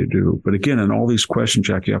trying to do. But again, in all these questions,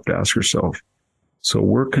 Jack, you have to ask yourself, so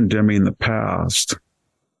we're condemning the past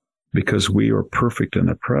because we are perfect in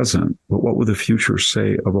the present, but what will the future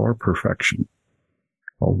say of our perfection?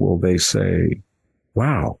 Or will they say,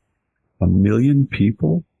 wow, 1 million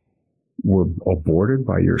people were aborted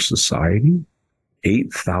by your society?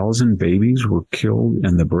 8,000 babies were killed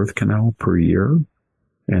in the birth canal per year?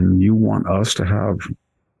 And you want us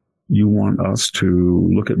to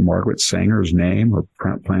look at Margaret Sanger's name or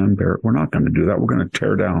Planned Parenthood? We're not going to do that. We're going to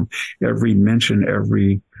tear down every mention,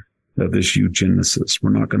 of this eugenicist.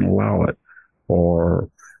 We're not going to allow it. Or,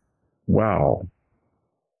 wow,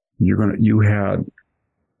 you had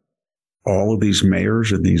all of these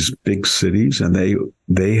mayors in these big cities, and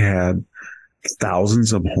they had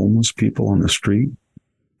thousands of homeless people on the street.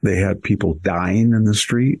 They had people dying in the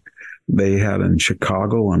street. They had in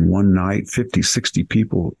Chicago on one night, 50, 60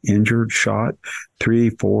 people injured, shot,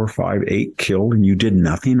 3, 4, 5, 8 killed, and you did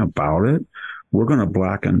nothing about it. We're going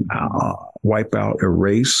to wipe out,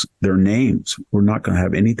 erase their names. We're not going to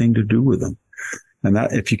have anything to do with them. And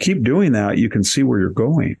that, if you keep doing that, you can see where you're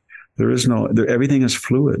going. Everything is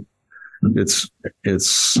fluid. It's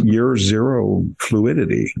year zero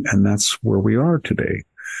fluidity. And that's where we are today.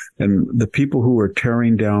 And the people who are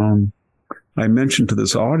tearing down, I mentioned to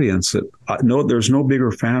this audience that there's no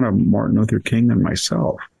bigger fan of Martin Luther King than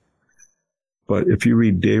myself. But if you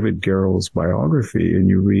read David Garrow's biography and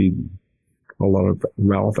you read a lot of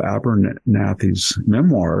Ralph Abernathy's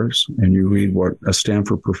memoirs, and you read what a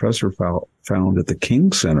Stanford professor found at the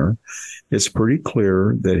King Center, it's pretty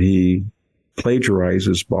clear that he plagiarized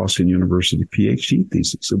his Boston University PhD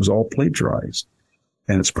thesis. It was all plagiarized.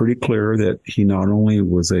 And it's pretty clear that he not only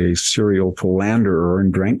was a serial philanderer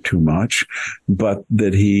and drank too much, but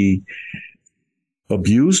that he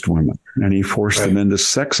abused women and he forced them into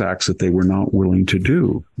sex acts that they were not willing to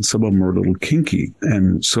do. Some of them were a little kinky.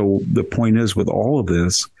 And so the point is, with all of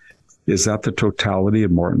this, is that the totality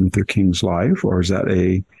of Martin Luther King's life, or is that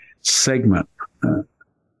a segment, an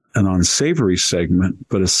unsavory segment,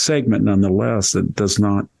 but a segment nonetheless that does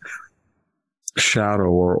not shadow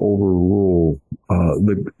or overrule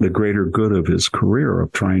the greater good of his career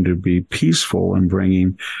of trying to be peaceful and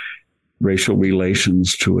bringing racial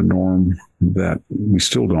relations to a norm that we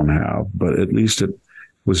still don't have, but at least it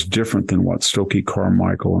was different than what Stokely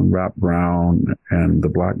Carmichael and Rap Brown and the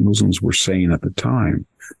Black Muslims were saying at the time.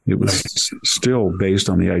 It was still based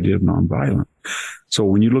on the idea of nonviolence. So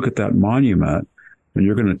when you look at that monument and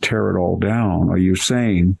you're going to tear it all down, are you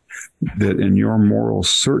saying that in your moral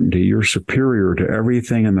certainty, you're superior to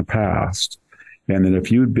everything in the past? And that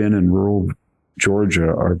if you'd been in rural Georgia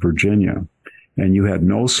or Virginia and you had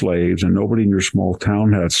no slaves and nobody in your small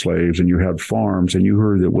town had slaves and you had farms and you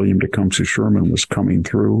heard that William Tecumseh Sherman was coming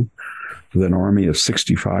through with an army of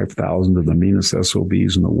 65,000 of the meanest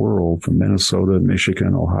SOBs in the world from Minnesota,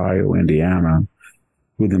 Michigan, Ohio, Indiana,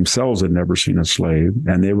 who themselves had never seen a slave,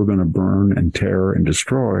 and they were going to burn and tear and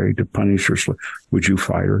destroy to punish your slave, would you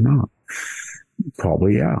fight or not?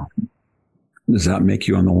 Probably, yeah. Does that make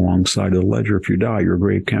you on the wrong side of the ledger? If you die, your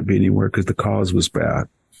grave can't be anywhere because the cause was bad.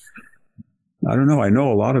 I don't know. I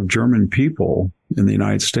know a lot of German people in the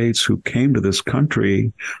United States who came to this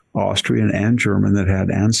country, Austrian and German, that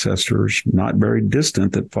had ancestors not very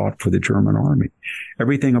distant that fought for the German army.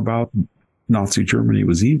 Everything about Nazi Germany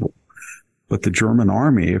was evil. But the German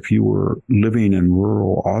army, if you were living in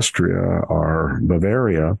rural Austria or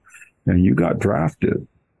Bavaria and you got drafted,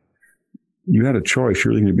 you had a choice.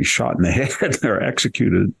 You're either going to be shot in the head or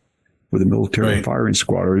executed with a military firing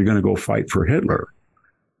squad, or you're going to go fight for Hitler.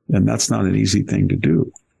 And that's not an easy thing to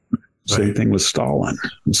do. Same thing with Stalin.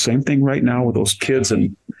 Same thing right now with those kids.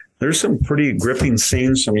 And there's some pretty gripping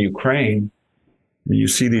scenes from Ukraine. You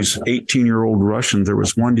see these 18-year-old Russians. There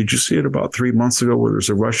was one, did you see it about 3 months ago, where there's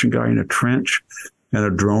a Russian guy in a trench and a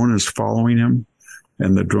drone is following him,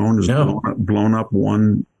 and the drone is blown up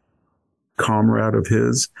one comrade of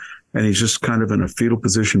his, and he's just kind of in a fetal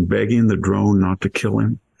position begging the drone not to kill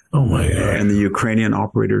him. Oh my God. And the Ukrainian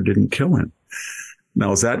operator didn't kill him.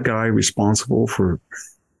 Now, is that guy responsible for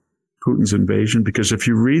Putin's invasion? Because if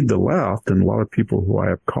you read the left, and a lot of people who I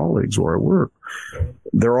have colleagues or at work,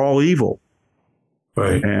 they're all evil.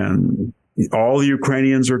 Right. And all the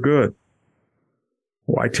Ukrainians are good.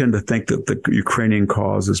 Well, I tend to think that the Ukrainian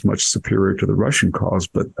cause is much superior to the Russian cause,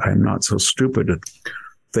 but I'm not so stupid to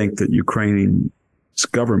think that Ukrainian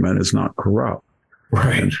government is not corrupt.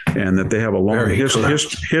 Right. And that they have a long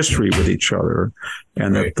history with each other,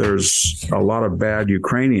 and that there's a lot of bad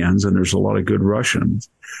Ukrainians and there's a lot of good Russians,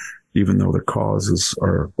 even though the causes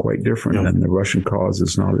are quite different, and the Russian cause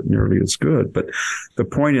is not nearly as good. But the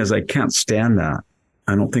point is, I can't stand that.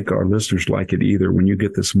 I don't think our listeners like it either when you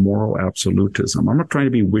get this moral absolutism. I'm not trying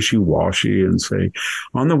to be wishy-washy and say,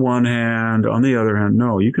 on the one hand, on the other hand.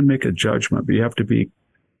 No, you can make a judgment, but you have to be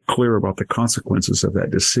clear about the consequences of that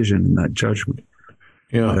decision and that judgment.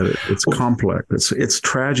 Yeah, it's complex. It's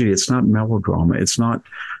tragedy. It's not melodrama. It's not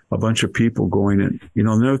a bunch of people going in. You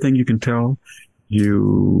know, another thing you can tell,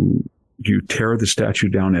 you tear the statue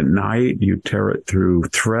down at night. You tear it through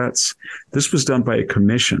threats. This was done by a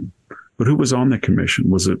commission. But who was on the commission?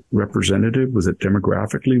 Was it representative? Was it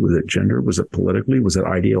demographically? Was it gender? Was it politically? Was it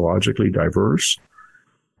ideologically diverse?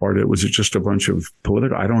 Or was it just a bunch of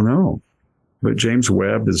political? I don't know. But James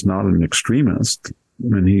Webb is not an extremist,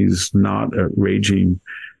 and he's not a raging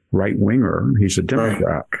right-winger. He's a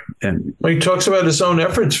Democrat. And he talks about his own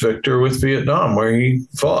efforts, Victor, with Vietnam, where he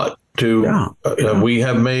fought to. We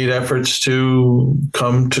have made efforts to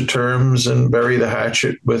come to terms and bury the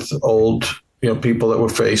hatchet with old, people that were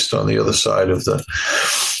faced on the other side of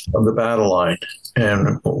the battle line.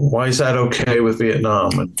 And why is that okay with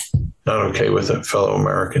Vietnam and not okay with fellow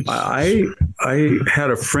Americans? I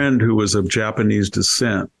had a friend who was of Japanese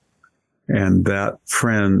descent, and that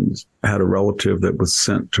friend had a relative that was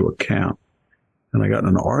sent to a camp. And I got in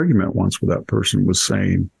an argument once where that person was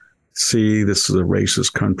saying, see, this is a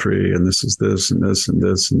racist country, and this is this and this and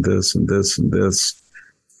this and this and this and this.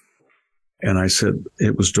 And I said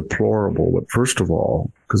it was deplorable. But first of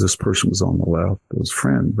all, because this person was on the left, it was a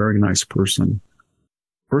friend, very nice person.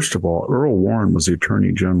 First of all, Earl Warren was the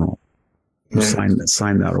Attorney General who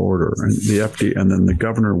signed that order, and and then the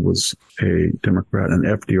governor was a Democrat, and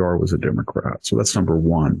FDR was a Democrat. So that's number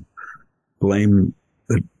one. Blame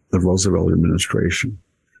the Roosevelt administration.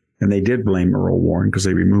 And they did blame Earl Warren because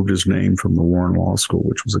they removed his name from the Warren Law School,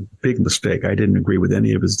 which was a big mistake. I didn't agree with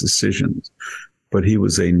any of his decisions, but he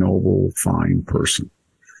was a noble, fine person.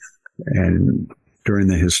 And during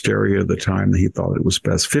the hysteria of the time, he thought it was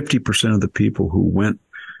best. 50% of the people who went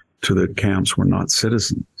to the camps were not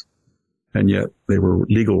citizens, and yet they were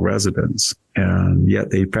legal residents. And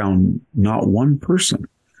yet they found not one person.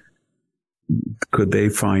 Could they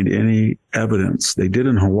find any evidence? They did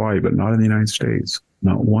in Hawaii, but not in the United States.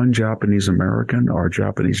 Not one Japanese American or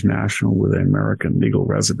Japanese national with American legal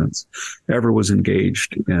residence ever was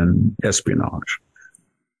engaged in espionage.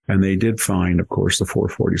 And they did find, of course, the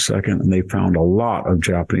 442nd, and they found a lot of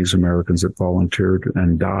Japanese Americans that volunteered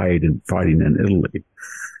and died in fighting in Italy.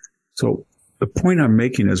 So the point I'm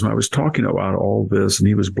making is when I was talking about all this and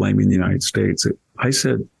he was blaming the United States, I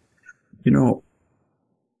said, you know,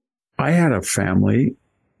 I had a family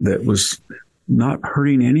that was not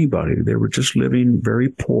hurting anybody. They were just living very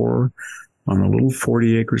poor on a little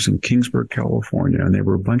 40 acres in Kingsburg, California, and they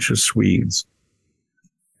were a bunch of Swedes.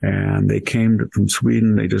 And they came from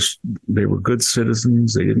Sweden. They were good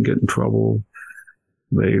citizens. They didn't get in trouble.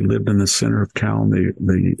 They lived in the center of town,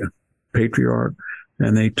 the patriarch,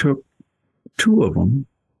 and they took two of them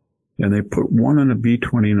and they put one on a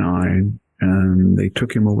B-29 and they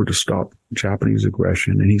took him over to stop Japanese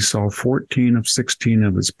aggression. And he saw 14 of 16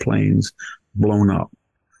 of his planes blown up.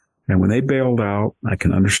 And when they bailed out, I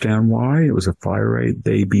can understand why. It was a fire raid.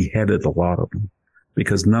 They beheaded a lot of them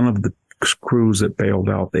because none of the crews that bailed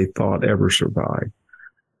out, they thought ever survived.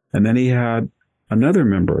 And then he had another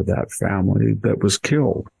member of that family that was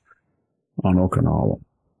killed on Okinawa.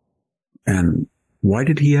 And why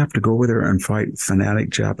did he have to go over there and fight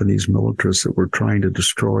fanatic Japanese militarists that were trying to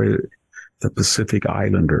destroy the Pacific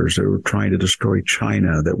Islanders, that were trying to destroy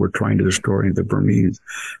China, that were trying to destroy the Burmese?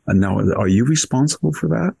 And now, are you responsible for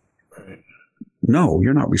that? No,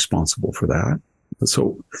 you're not responsible for that.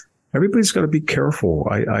 So everybody's got to be careful.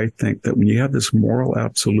 I think that when you have this moral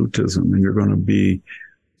absolutism and you're going to be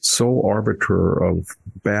so arbiter of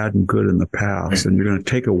bad and good in the past, and you're going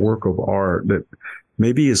to take a work of art that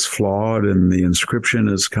maybe is flawed and the inscription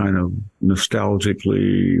is kind of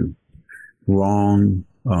nostalgically wrong,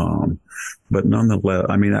 but nonetheless,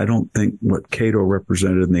 I mean, I don't think what Cato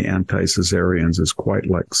represented in the anti-Caesarians is quite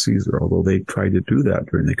like Caesar, although they tried to do that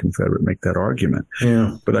during the Confederate, make that argument.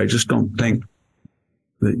 Yeah. But I just don't think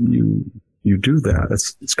that you do that.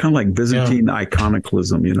 It's kind of like Byzantine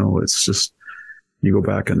iconoclasm, you know. It's just you go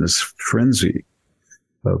back in this frenzy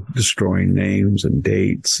of destroying names and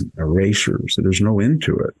dates and erasures. There's no end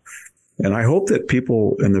to it. And I hope that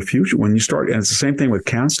people in the future, when you start, and it's the same thing with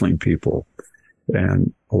canceling people.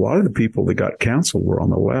 And a lot of the people that got canceled were on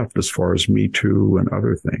the left as far as Me Too and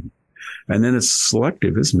other things. And then it's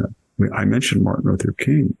selective, isn't it? I mean, I mentioned Martin Luther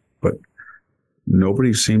King, but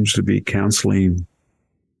nobody seems to be canceling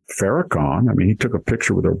Farrakhan. I mean, he took a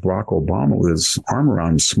picture with Barack Obama with his arm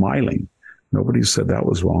around him smiling. Nobody said that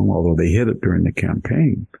was wrong, although they hit it during the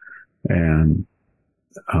campaign. And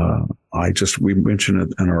we mentioned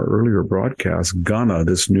it in our earlier broadcast, Gunna,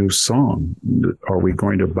 this new song. Are we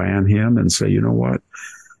going to ban him and say, you know what?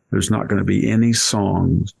 There's not going to be any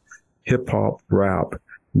songs, hip hop, rap,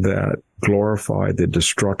 that glorify the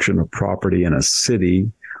destruction of property in a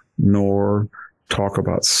city, nor talk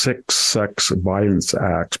about sex violence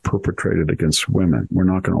acts perpetrated against women. We're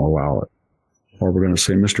not going to allow it. Or we're going to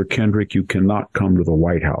say, Mr. Kendrick, you cannot come to the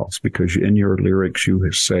White House because in your lyrics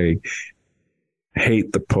you say,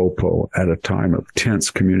 hate the popo at a time of tense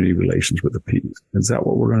community relations with the peace. Is that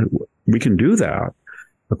what we're going to do? We can do that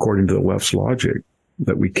according to the left's logic,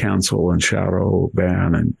 that we cancel and shadow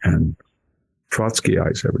ban and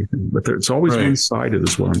Trotskyize everything. But it's always one-sided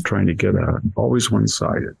is what I'm trying to get at. Always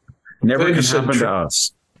one-sided. Never can happen to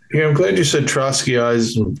us. Yeah, I'm glad you said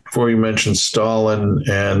Trotskyize before you mentioned Stalin.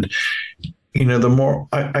 And, you know,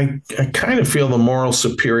 I kind of feel the moral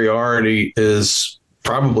superiority is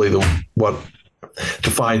probably what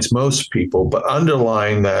defines most people, but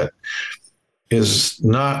underlying that is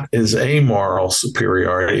a moral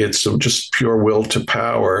superiority. It's just pure will to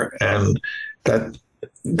power. And the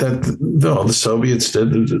Soviets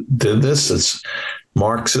did this. It's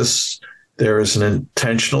Marxists. There is an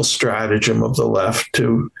intentional stratagem of the left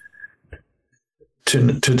to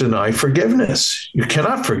deny forgiveness. You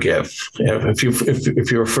cannot forgive.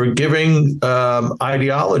 If you're forgiving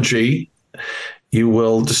ideology, you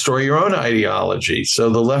will destroy your own ideology. So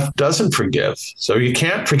the left doesn't forgive. So you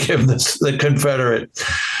can't forgive the Confederate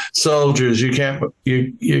soldiers. You can't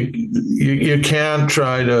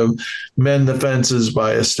try to mend the fences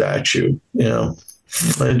by a statue. You know,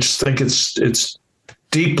 I just think it's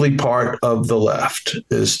deeply part of the left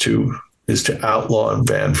is to is to outlaw and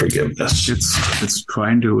ban forgiveness. It's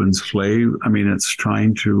trying to enslave. I mean, it's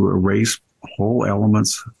trying to erase whole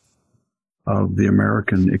elements of the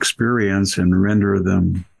American experience and render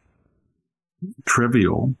them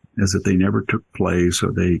trivial, as if they never took place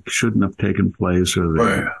or they shouldn't have taken place,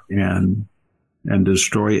 or and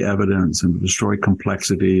destroy evidence and destroy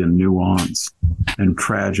complexity and nuance and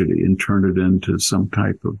tragedy and turn it into some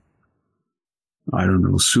type of, I don't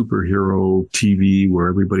know, superhero TV where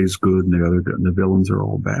everybody's good and the villains are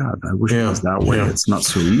all bad. I wish it was that way. Yeah. It's not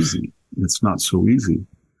so easy. It's not so easy.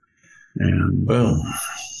 And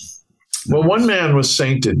well, one man was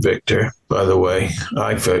sainted, Victor, by the way,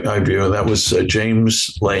 I view, and that was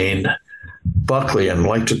James Lane Buckley. And I'd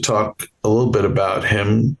like to talk a little bit about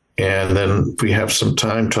him. And then if we have some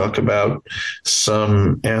time, talk about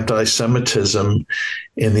some anti-Semitism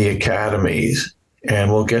in the academies.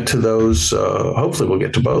 And we'll get to those. Hopefully we'll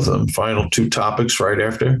get to both of them. Final two topics right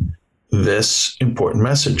after this important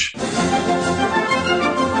message.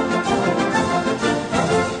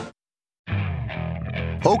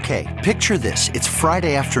 Okay, picture this. It's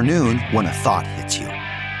Friday afternoon when a thought hits you.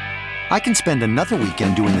 I can spend another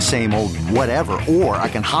weekend doing the same old whatever, or I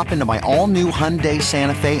can hop into my all-new Hyundai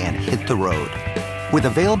Santa Fe and hit the road. With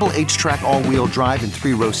available H-Track all-wheel drive and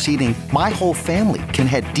 3-row seating, my whole family can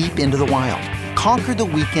head deep into the wild. Conquer the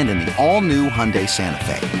weekend in the all-new Hyundai Santa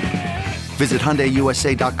Fe. Visit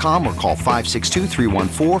HyundaiUSA.com or call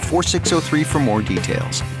 562-314-4603 for more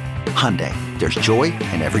details. Hyundai, there's joy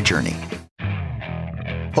in every journey.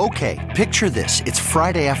 Okay, picture this. It's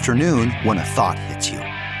Friday afternoon when a thought hits you.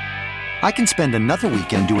 I can spend another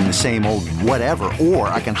weekend doing the same old whatever, or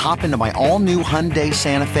I can hop into my all-new Hyundai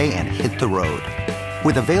Santa Fe and hit the road.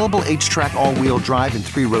 With available H-Track all-wheel drive and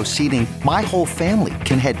 3-row seating, my whole family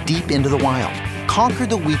can head deep into the wild. Conquer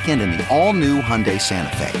the weekend in the all-new Hyundai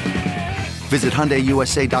Santa Fe. Visit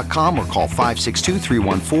HyundaiUSA.com or call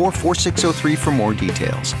 562-314-4603 for more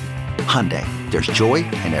details. Hyundai, there's joy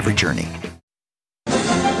in every journey.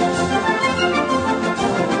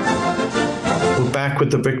 We're back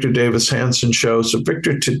with the Victor Davis Hanson Show. So,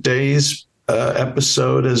 Victor, today's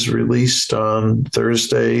episode is released on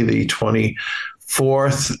Thursday, the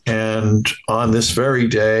 24th, and on this very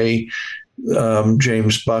day,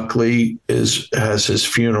 James Buckley has his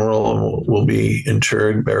funeral and will be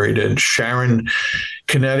buried in Sharon,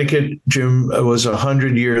 Connecticut. Jim was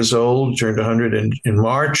 100 years old, turned 100 in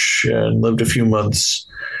March, and lived a few months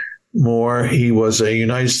more. He was a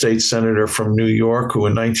United States Senator from New York who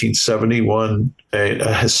in 1970 won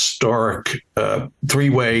a historic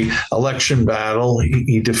three-way election battle.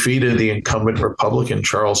 He defeated the incumbent Republican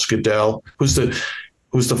Charles Goodell, who's the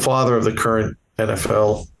father of the current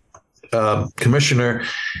NFL commissioner,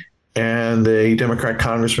 and the Democrat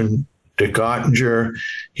Congressman Dick Ottinger.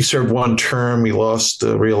 He served one term. He lost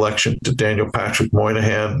the re-election to Daniel Patrick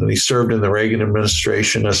Moynihan, and he served in the Reagan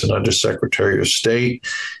administration as an Undersecretary of State.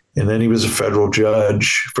 And then he was a federal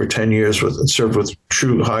judge for 10 years and served with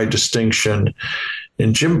true high distinction.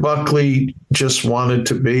 And Jim Buckley just wanted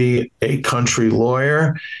to be a country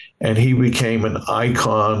lawyer, and he became an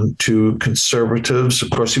icon to conservatives. Of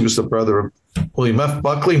course, he was the brother of William F.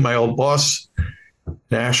 Buckley, my old boss,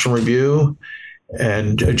 National Review.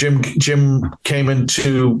 And Jim came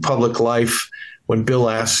into public life when Bill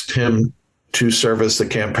asked him to serve as the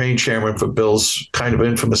campaign chairman for Bill's kind of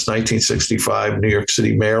infamous 1965 New York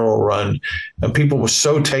City mayoral run. And people were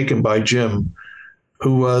so taken by Jim,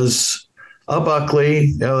 who was a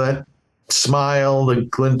Buckley, that smile, the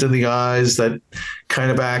glint in the eyes, that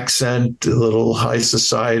kind of accent, a little high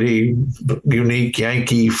society, unique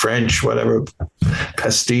Yankee, French, whatever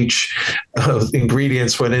pastiche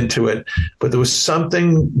ingredients went into it. But there was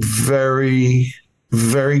something very,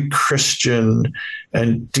 very Christian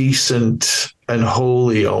and decent and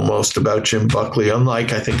holy almost about Jim Buckley,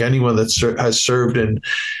 unlike I think anyone that has served in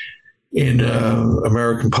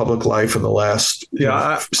American public life in the last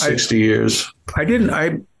 60 years.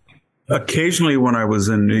 I occasionally when I was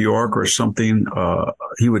in New York or something,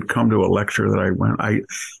 he would come to a lecture that I went. I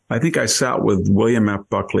think I sat with William F.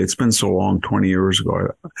 Buckley. It's been so long, 20 years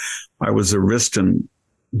ago. I was a Riston,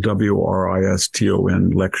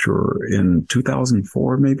 WRISTON lecturer in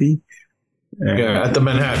 2004, maybe. At the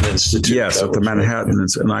Manhattan Institute. Yes, at the Manhattan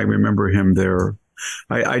Institute. And I remember him there.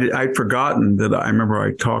 I'd forgotten that I remember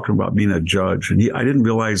I talked about being a judge. And I didn't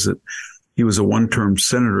realize that he was a one-term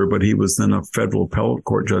senator, but he was then a federal appellate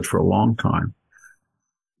court judge for a long time.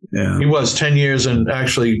 Yeah. He was 10 years and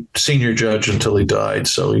actually senior judge until he died.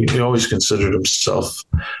 So he always considered himself.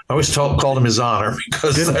 I always called him His Honor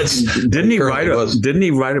because didn't he write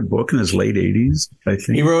a book in his late 80s? I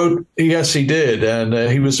think he wrote. Yes, he did, and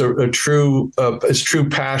he was his true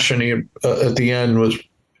passion. At the end was.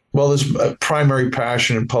 Well, his primary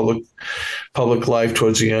passion in public life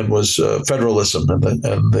towards the end was federalism and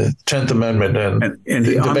the 10th Amendment and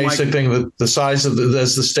the basic thing that the size of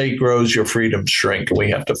as the state grows, your freedoms shrink, and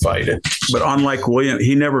we have to fight it. But unlike William,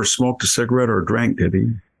 he never smoked a cigarette or drank, did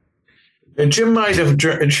he? And Jim might have he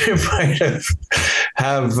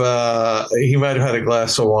might have had a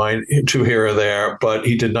glass of wine, two here or there, but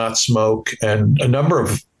he did not smoke. And a number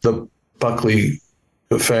of the Buckley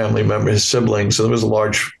family members, his siblings, and there was a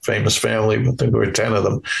large famous family, I think there were 10 of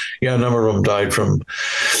them. Yeah, a number of them died from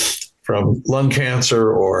lung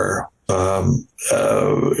cancer or whatever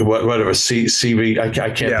CV. I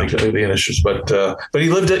can't think of the initials, but he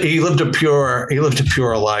lived a pure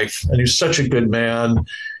life, and he was such a good man.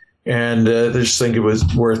 And I just think it was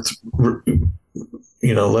worth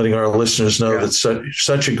letting our listeners know that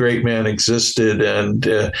such a great man existed, and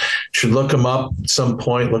should look him up at some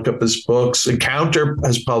point, look up his books. Encounter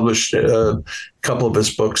has published a couple of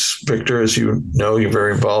his books. Victor, as you know, you're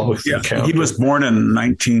very involved with Encounter. He was born in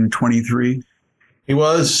 1923. He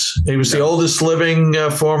was the oldest living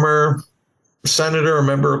former senator or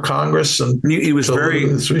member of Congress. And he was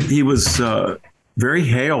very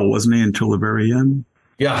hale, wasn't he, until the very end?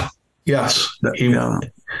 Yeah. Yes.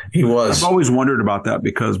 He was. I've always wondered about that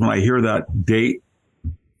because when I hear that date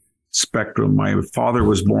spectrum, my father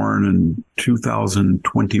was born in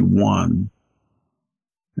 2021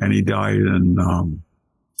 and he died in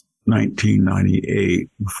 1998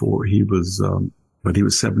 before he was, but he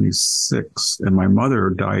was 76, and my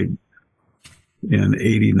mother died in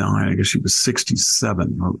 89. I guess she was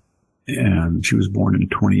 67 and she was born in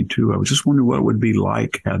 22. I was just wondering what it would be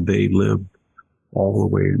like had they lived all the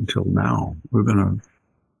way until now. We've been a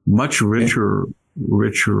much richer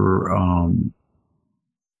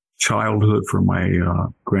childhood for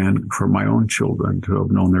my own children to have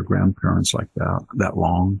known their grandparents like that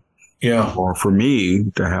long. Yeah. Or for me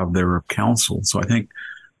to have their counsel. So I think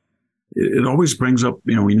it always brings up,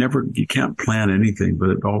 you can't plan anything, but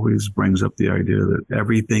it always brings up the idea that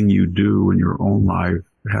everything you do in your own life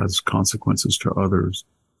has consequences to others.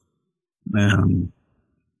 And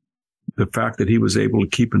the fact that he was able to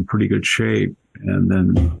keep in pretty good shape and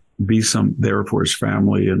then be there for his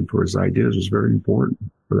family and for his ideas was very important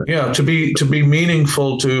for that. Yeah, to be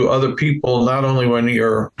meaningful to other people, not only when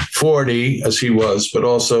you're 40 as he was, but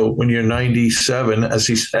also when you're 97 as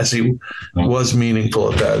he was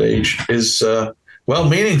meaningful at that age is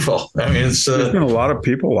meaningful. I mean, there's been a lot of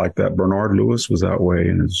people like that. Bernard Lewis was that way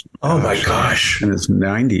in his in his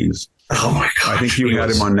 90s. Oh my gosh! I think you had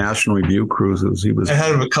him on National Review cruises. I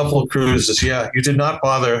had him a couple of cruises. Yeah, you did not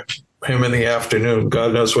bother him in the afternoon.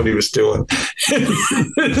 God knows what he was doing. He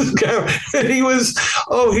was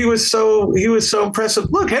so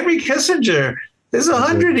impressive. Look, Henry Kissinger is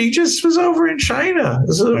 100. He just was over in China.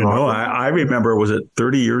 I remember. Was it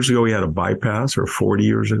 30 years ago? He had a bypass, or 40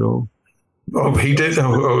 years ago? Oh, he did.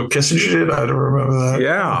 Oh, Kissinger did. I don't remember that.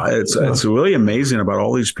 Yeah, it's really amazing about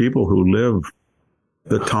all these people who live.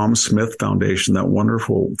 The Tom Smith Foundation, that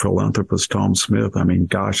wonderful philanthropist, Tom Smith. I mean,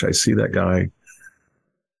 gosh, I see that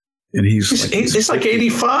and he's like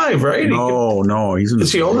 85, right? No, he's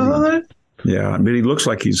is he older than that? Yeah, I mean, he looks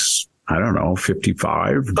like he's, I don't know,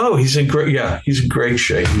 55. Oh, he's in great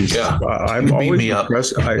shape. I'm always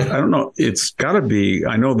impressed. I don't know. It's got to be.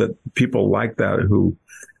 I know that people like that who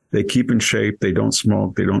they keep in shape. They don't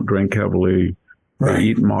smoke. They don't drink heavily. Right. They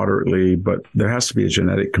eat moderately, but there has to be a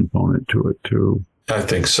genetic component to it too. I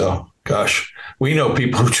think so. Gosh, we know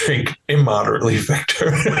people who drink immoderately,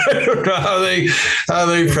 Victor. I don't know how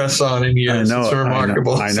they press on in years. It's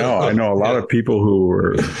remarkable. I know a lot of people who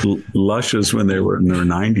were luscious when they were in their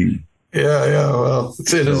 90s. Yeah. Well,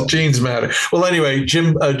 genes matter. Well, anyway,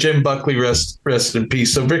 Jim Buckley, rest in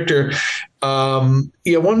peace. So, Victor,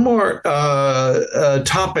 one more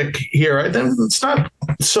topic here. It's not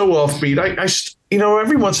so offbeat.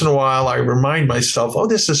 Every once in a while I remind myself,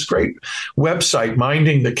 there's this great website,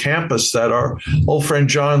 Minding the Campus, that our old friend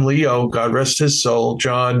John Leo, God rest his soul,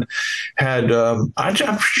 John had, I'm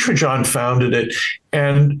pretty sure John founded it.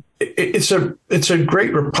 And it's a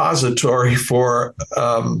great repository for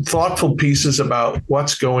thoughtful pieces about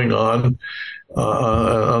what's going on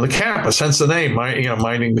on the campus, hence the name,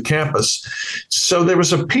 Minding the Campus. So there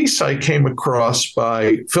was a piece I came across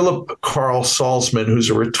by Philip Carl Salzman, who's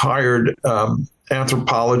a retired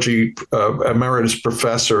anthropology emeritus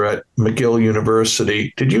professor at McGill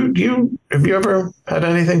University. Have you ever had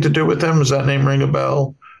anything to do with him? Does that name ring a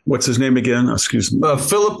bell? What's his name again? Excuse me.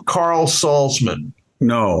 Philip Carl Salzman.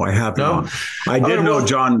 No, I haven't. No? I did know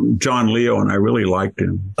John Leo, and I really liked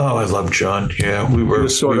him. Oh, I love John. Yeah,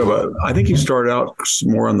 I think he started out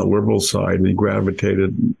more on the liberal side, and he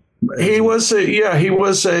gravitated. He was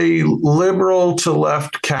a liberal to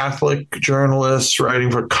left Catholic journalist writing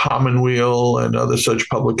for Commonweal and other such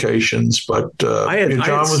publications. But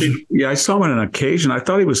I saw him on an occasion. I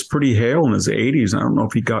thought he was pretty hale in his 80s. I don't know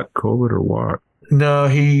if he got COVID or what. No,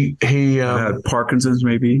 he had Parkinson's,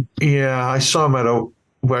 maybe. Yeah, I saw him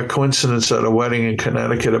by coincidence at a wedding in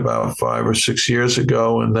Connecticut about 5 or 6 years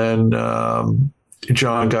ago, and then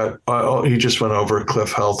John he just went over a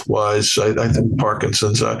cliff health wise. I think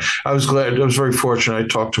Parkinson's. I was very fortunate. I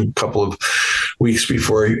talked to him a couple of weeks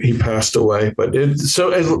before he passed away. But as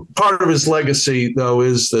part of his legacy, though,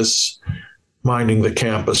 is this Minding the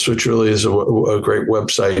Campus, which really is a great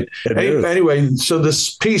website. Anyway, so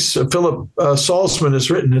this piece Philip Salzman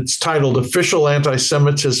has written, it's titled Official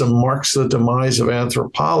Anti-Semitism Marks the Demise of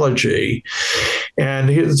Anthropology. And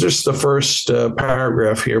here's just the first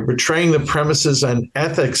paragraph here. Betraying the premises and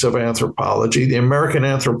ethics of anthropology, the American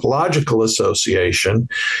Anthropological Association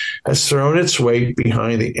has thrown its weight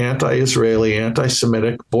behind the anti-Israeli,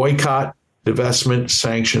 anti-Semitic boycott, divestment,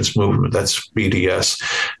 sanctions movement. That's BDS.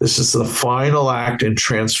 This is the final act in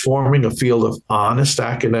transforming a field of honest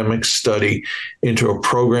academic study into a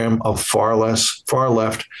program of far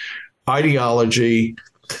left ideology.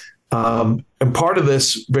 And part of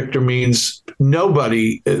this, Victor, means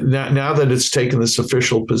nobody, now that it's taken this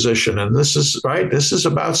official position, and this is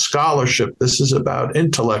about scholarship, this is about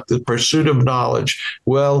intellect, the pursuit of knowledge.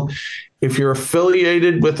 Well, if you're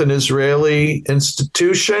affiliated with an Israeli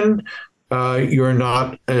institution, you're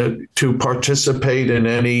not to participate in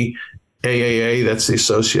any AAA, that's the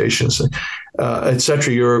associations,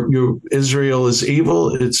 etc. Israel is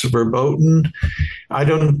evil. It's verboten. I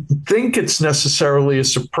don't think it's necessarily a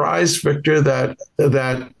surprise, Victor, that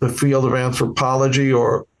the field of anthropology,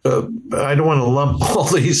 or I don't want to lump all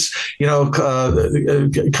these,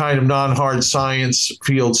 kind of non-hard science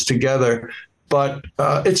fields together. But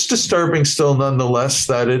it's disturbing still, nonetheless,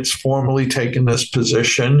 that it's formally taken this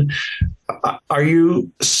position. Are you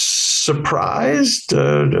surprised?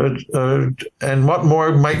 And what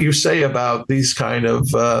more might you say about these kind of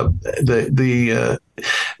the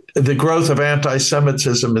growth of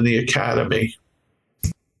anti-Semitism in the academy?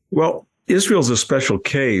 Well, Israel's a special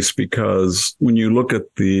case because when you look at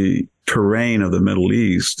the terrain of the Middle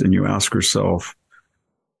East and you ask yourself,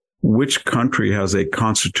 which country has a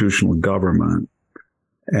constitutional government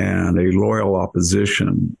and a loyal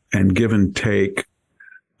opposition and give and take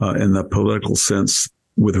in the political sense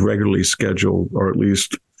with regularly scheduled, or at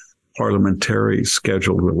least parliamentary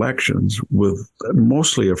scheduled elections with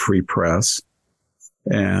mostly a free press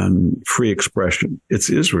and free expression?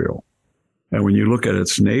 It's Israel. And when you look at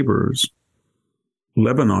its neighbors,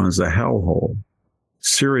 Lebanon is a hellhole.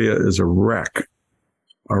 Syria is a wreck.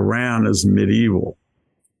 Iran is medieval.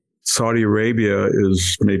 Saudi Arabia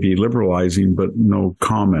is maybe liberalizing, but no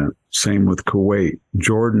comment. Same with Kuwait.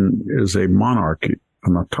 Jordan is a monarchy,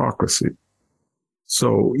 an autocracy.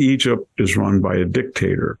 So Egypt is run by a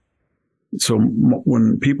dictator. So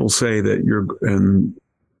when people say that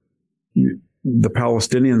the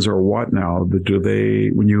Palestinians are what now?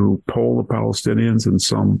 When you poll the Palestinians and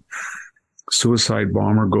some suicide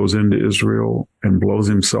bomber goes into Israel and blows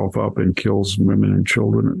himself up and kills women and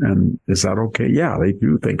children, and is that okay? Yeah, they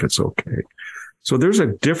do think it's okay. So there's a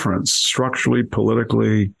difference structurally,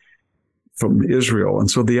 politically from Israel.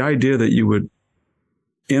 And so the idea that you would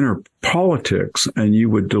enter politics and you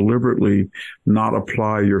would deliberately not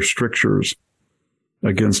apply your strictures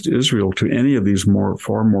against Israel to any of these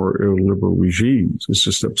far more illiberal regimes is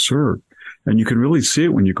just absurd. And you can really see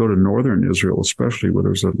it when you go to northern Israel, especially where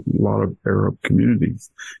there's a lot of Arab communities,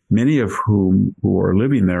 many of whom who are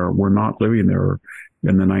living there were not living there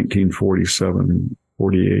in the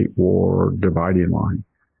 1947-48 war dividing line.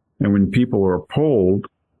 And when people are polled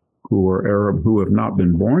who are Arab, who have not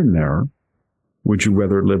been born there, would you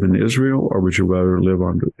rather live in Israel or would you rather live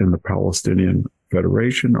in the Palestinian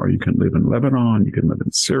Federation, or you can live in Lebanon, you can live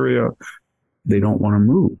in Syria? They don't want to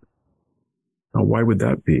move. Now, why would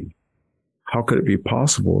that be? How could it be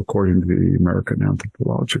possible, according to the American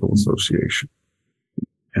Anthropological Association?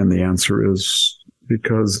 And the answer is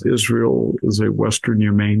because Israel is a Western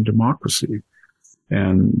humane democracy.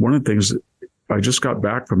 And one of the things I just got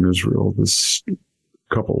back from Israel this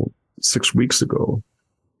 6 weeks ago.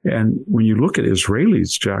 And when you look at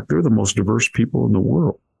Israelis, Jack, they're the most diverse people in the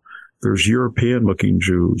world. There's European looking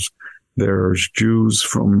Jews. There's Jews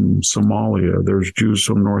from Somalia. There's Jews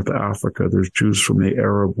from North Africa. There's Jews from the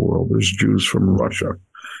Arab world. There's Jews from Russia.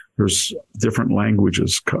 There's different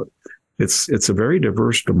languages. It's a very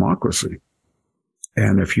diverse democracy.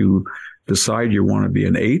 And if you decide you want to be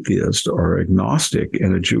an atheist or agnostic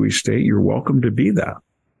in a Jewish state, you're welcome to be that.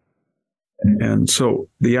 And so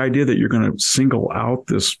the idea that you're going to single out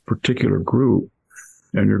this particular group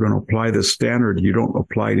and you're going to apply this standard you don't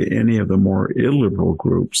apply to any of the more illiberal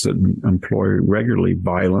groups that employ regularly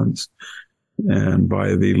violence, and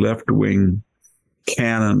by the left-wing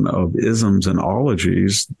canon of isms and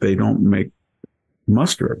ologies, they don't make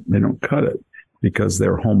muster. They don't cut it because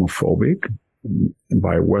they're homophobic. And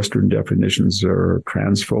by Western definitions, they're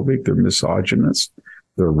transphobic, they're misogynist,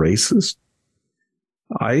 they're racist.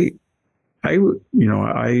 When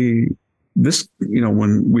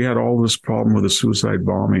we had all this problem with the suicide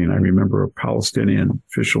bombing, I remember a Palestinian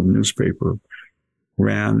official newspaper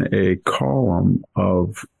ran a column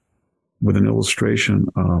with an illustration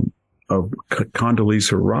of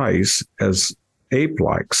Condoleezza Rice as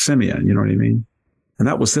ape-like, simian, you know what I mean? And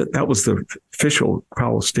that was it. That was the official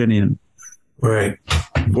Palestinian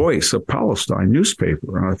voice of Palestine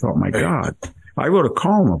newspaper. And I thought, my God, I wrote a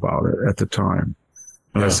column about it at the time.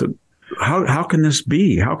 And I said, how can this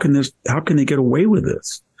be? How can they get away with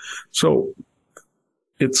this? So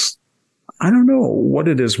I don't know what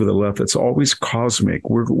it is with the left. It's always cosmic.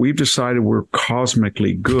 We've decided we're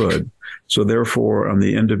cosmically good. So therefore, on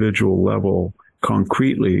the individual level,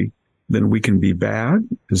 concretely, then we can be bad.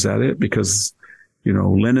 Is that it? Because,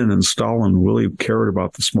 Lenin and Stalin really cared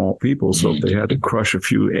about the small people. So if they had to crush a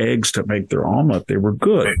few eggs to make their omelet, they were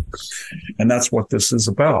good. And that's what this is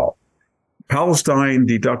about. Palestine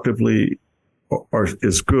deductively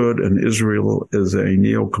is good, and Israel is a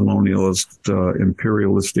neo-colonialist,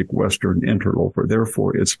 imperialistic Western interloper.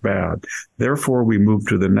 Therefore, it's bad. Therefore, we move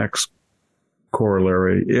to the next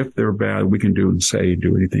corollary. If they're bad, we can do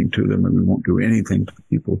anything to them, and we won't do anything to the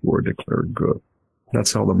people who are declared good.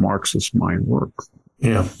 That's how the Marxist mind works.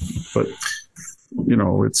 Yeah. But,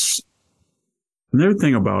 it's another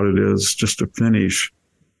thing about it is, just to finish,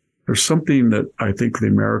 there's something that I think the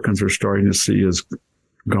Americans are starting to see has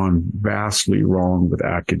gone vastly wrong with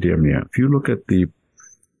academia. If you look at the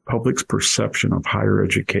public's perception of higher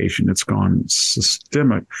education, it's gone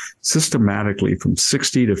systematically from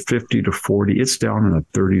 60 to 50 to 40. It's down in the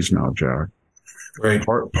 30s now, Jack. Right.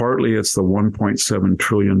 Partly it's the $1.7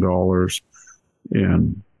 trillion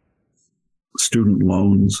in student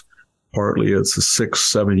loans. Partly it's the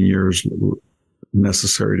 6-7 years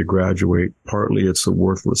necessary to graduate. Partly it's the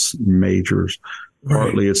worthless majors.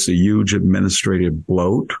 Partly it's the huge administrative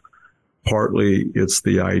bloat. Partly it's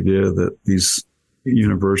the idea that these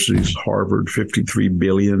universities, Harvard, $53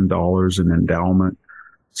 billion in endowment,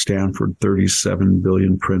 Stanford, $37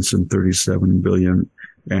 billion, Princeton, $37 billion,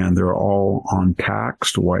 and they're all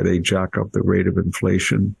untaxed. Why they jack up the rate of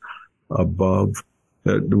inflation above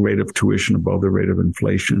the rate of tuition above the rate of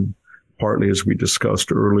inflation. Partly, as we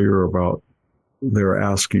discussed earlier, about they're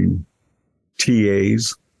asking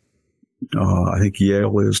TAs, I think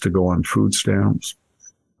Yale is, to go on food stamps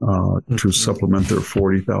to supplement their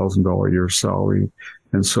 $40,000 a year salary.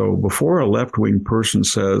 And so before a left-wing person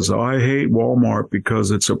says, I hate Walmart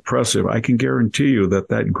because it's oppressive, I can guarantee you that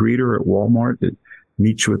greeter at Walmart that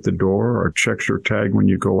meets you at the door or checks your tag when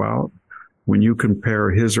you go out, when you compare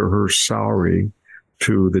his or her salary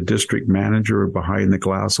to the district manager behind the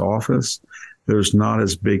glass office, there's not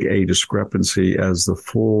as big a discrepancy as the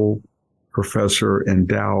full professor,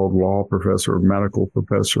 endowed law professor, medical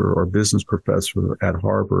professor, or business professor at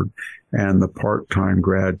Harvard and the part-time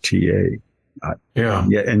grad TA.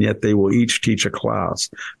 And yet they will each teach a class,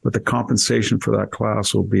 but the compensation for that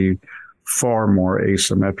class will be far more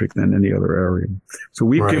asymmetric than any other area. So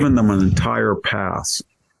we've given them an entire pass.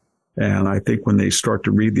 And I think when they start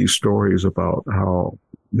to read these stories about how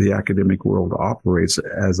the academic world operates,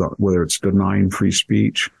 whether it's denying free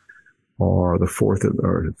speech or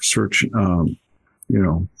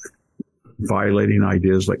violating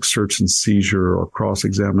ideas like search and seizure or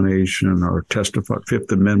cross-examination or Fifth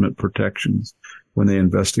Amendment protections when they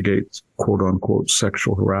investigate quote unquote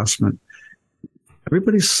sexual harassment,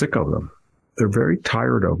 everybody's sick of them. They're very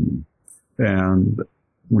tired of them. And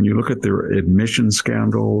when you look at their admission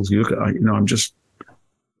scandals, I'm just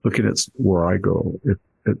looking at where I go.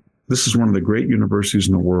 This is one of the great universities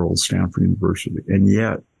in the world, Stanford University. And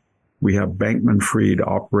yet We have Bankman-Fried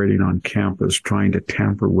operating on campus, trying to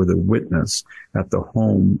tamper with a witness at the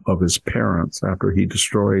home of his parents after he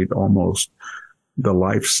destroyed almost the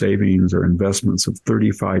life savings or investments of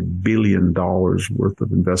 $35 billion worth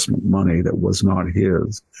of investment money that was not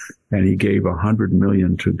his. And he gave $100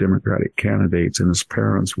 million to Democratic candidates, and his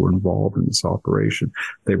parents were involved in this operation.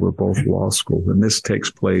 They were both law school. And this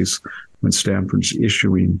takes place when Stanford's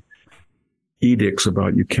issuing edicts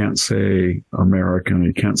about you can't say American,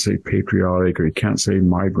 you can't say patriotic, or you can't say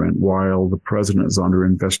migrant, while the president is under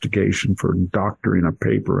investigation for doctoring a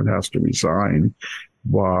paper and has to resign,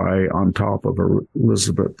 by on top of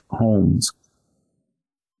Elizabeth Holmes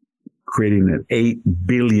creating an $8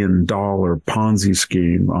 billion Ponzi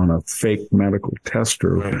scheme on a fake medical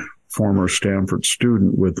tester, right. Former Stanford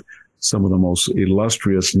student with some of the most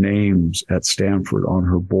illustrious names at Stanford on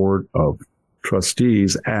her board of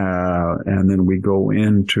trustees. And then we go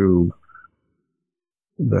into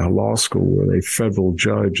the law school where a federal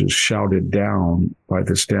judge is shouted down by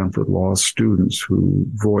the Stanford law students who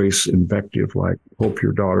voice invective like, hope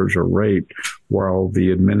your daughters are raped, while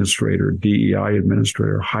the administrator, DEI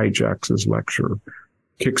administrator, hijacks his lecture,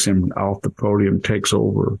 kicks him off the podium, takes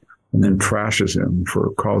over, and then trashes him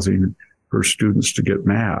for causing her students to get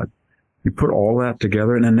mad. You put all that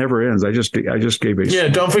together, and it never ends. I just gave a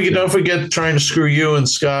Don't forget trying to screw you and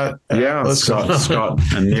Scott. Scott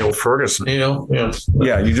and Neil Ferguson.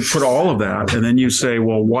 You just put all of that, and then you say,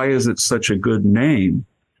 well, why is it such a good name?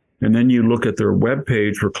 And then you look at their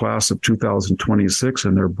webpage for class of 2026,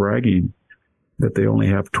 and they're bragging that they only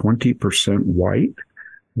have 20% white,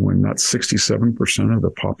 when that's 67% of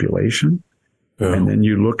the population. And then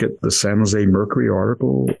you look at the San Jose Mercury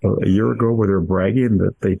article a year ago where they're bragging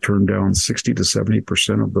that they turned down 60 to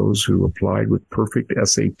 70% of those who applied with perfect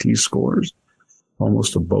SAT scores,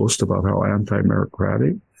 almost a boast about how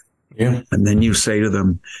anti-meritocratic. Yeah. And then you say to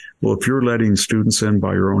them, well, if you're letting students in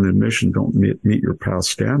by your own admission, don't meet your past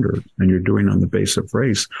standard, and you're doing on the basis of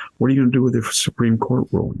race, what are you going to do with the Supreme Court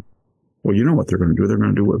ruling? Well, you know what they're going to do. They're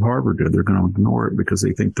going to do what Harvard did. They're going to ignore it because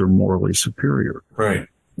they think they're morally superior. Right.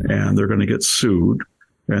 And they're going to get sued.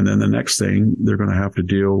 And then the next thing, they're going to have to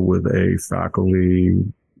deal with a faculty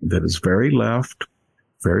that is very left,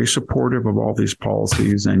 very supportive of all these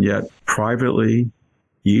policies. And yet privately,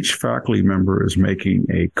 each faculty member is making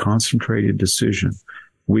a concentrated decision.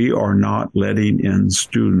 We are not letting in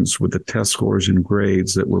students with the test scores and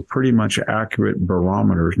grades that were pretty much accurate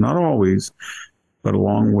barometers, not always, but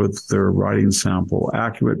along with their writing sample,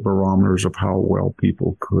 accurate barometers of how well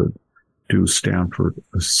people could do Stanford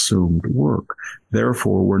assumed work.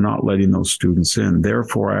 Therefore, we're not letting those students in.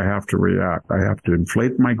 Therefore, I have to react. I have to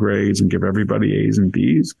inflate my grades and give everybody A's and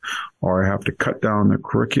B's, or I have to cut down the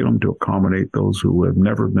curriculum to accommodate those who have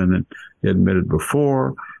never been admitted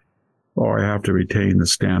before, or I have to retain the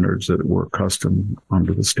standards that were accustomed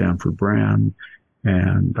under the Stanford brand,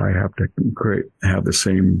 and I have to have the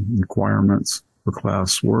same requirements for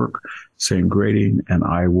class work, same grading, and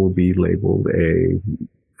I will be labeled a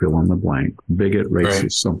fill in the blank, bigot, racist,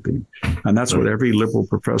 right. Something. And that's what every liberal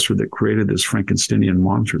professor that created this Frankensteinian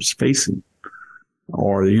monster is facing.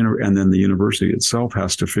 And then the university itself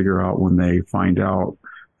has to figure out when they find out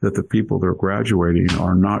that the people they're graduating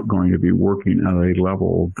are not going to be working at a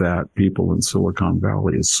level that people in Silicon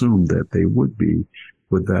Valley assumed that they would be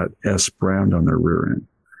with that S brand on their rear end.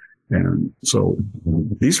 And so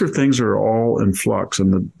these are things that are all in flux.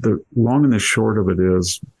 And the long and the short of it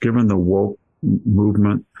is, given the woke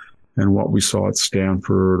movement and what we saw at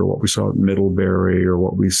Stanford, or what we saw at Middlebury, or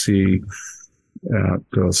what we see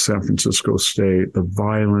at San Francisco State, the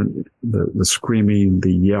violent, the screaming,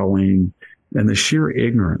 the yelling, and the sheer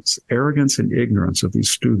ignorance, arrogance and ignorance of these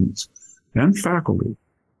students and faculty,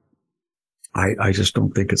 I just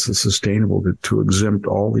don't think it's sustainable to exempt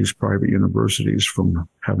all these private universities from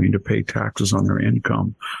having to pay taxes on their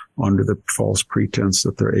income under the false pretense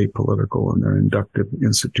that they're apolitical and they're inductive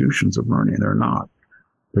institutions of learning. They're not.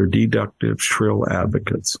 They're deductive, shrill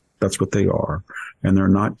advocates. That's what they are. And they're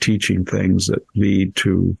not teaching things that lead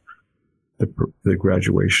to the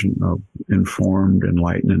graduation of informed,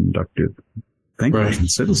 enlightened, inductive thinkers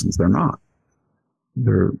and citizens. They're not.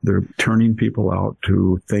 They're turning people out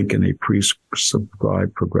to think in a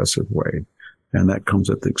prescribed progressive way. And that comes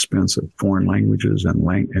at the expense of foreign languages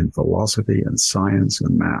and philosophy and science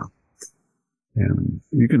and math. And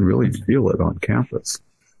you can really feel it on campus.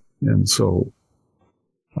 And so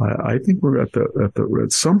I think we're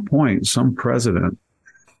at some point, some president,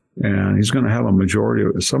 and he's going to have a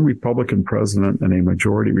majority, some Republican president and a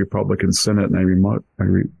majority Republican Senate, and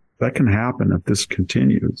that can happen if this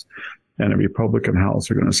continues. And a Republican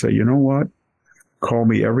House are going to say, you know what? Call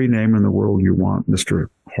me every name in the world you want, Mr.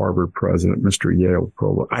 Harvard president, Mr. Yale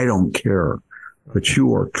provost. I don't care. But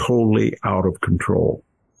you are totally out of control.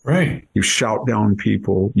 Right. You shout down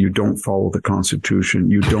people. You don't follow the Constitution.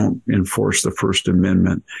 You don't enforce the First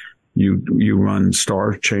Amendment. You run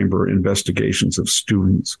star chamber investigations of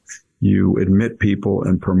students. You admit people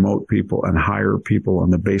and promote people and hire people on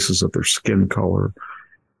the basis of their skin color.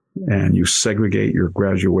 And you segregate your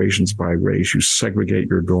graduations by race. You segregate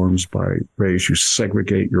your dorms by race. You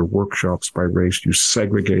segregate your workshops by race. You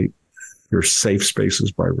segregate your safe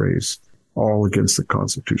spaces by race, all against the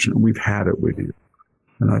Constitution. And we've had it with you.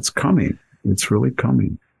 And that's coming. It's really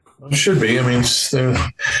coming. It should be. I mean, it's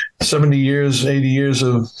 70 years, 80 years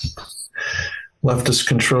of leftist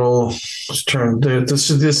control.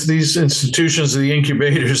 These institutions are the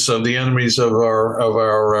incubators of the enemies of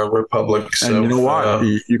our republic. So, and you know what?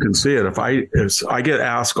 You can see it. If I get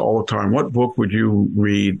asked all the time, what book would you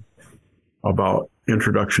read about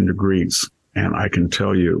introduction to Greece? And I can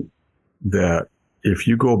tell you that if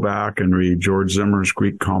you go back and read George Zimmer's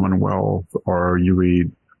Greek Commonwealth, or you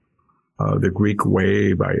read The Greek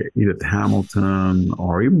Way by Edith Hamilton,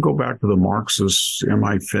 or even go back to the Marxists,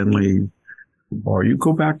 M.I. Finley, or you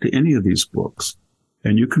go back to any of these books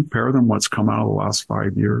and you compare them, what's come out of the last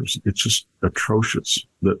 5 years, it's just atrocious.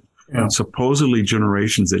 That supposedly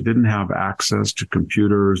generations that didn't have access to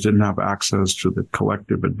computers, didn't have access to the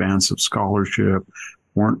collective advance of scholarship,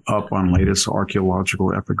 weren't up on latest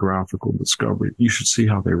archaeological epigraphical discovery. You should see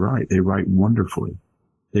how they write. They write wonderfully.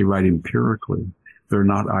 They write empirically. They're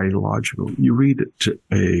not ideological. You read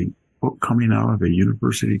a book coming out of a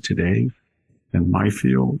university today in my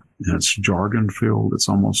field, and it's jargon filled. It's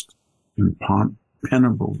almost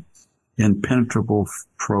impenetrable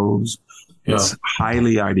prose. Yeah. It's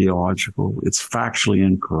highly ideological. It's factually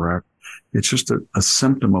incorrect. It's just a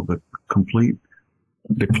symptom of a complete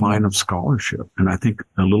decline of scholarship. And I think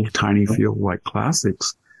a little tiny field like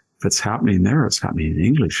classics, if it's happening there, it's happening in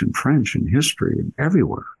English and French and history and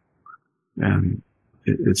everywhere. And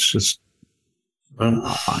it's just,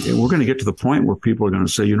 we're going to get to the point where people are going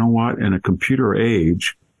to say, you know what, in a computer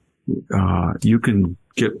age, you can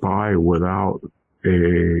get by without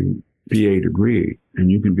a BA degree, and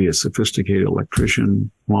you can be a sophisticated electrician,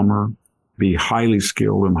 plumber, be highly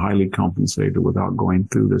skilled and highly compensated without going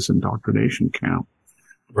through this indoctrination camp.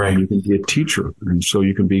 Right. And you can be a teacher. And so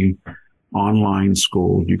you can be online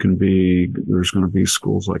schooled. There's going to be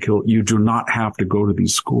schools like Hill. You do not have to go to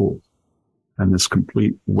these schools. And this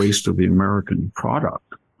complete waste of the American product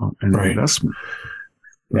and investment.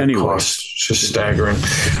 Anyway, cost, it's just staggering.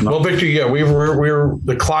 Well, Victor, we're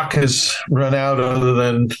the clock has run out. Other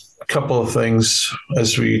than a couple of things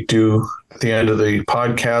as we do at the end of the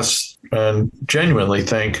podcast, and genuinely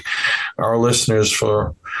thank our listeners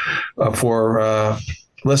for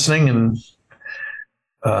listening and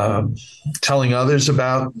telling others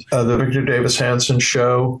about the Victor Davis Hanson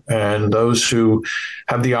Show, and those who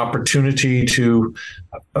have the opportunity to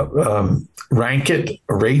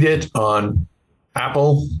rate it on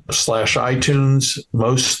Apple/iTunes.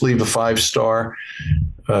 Most leave a 5-star.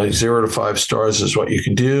 0 to 5 stars is what you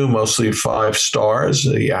can do. Most leave 5 stars.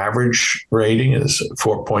 The average rating is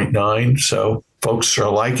 4.9. So folks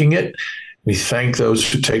are liking it. We thank those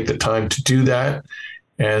who take the time to do that.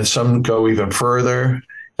 And some go even further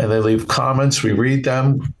and they leave comments. We read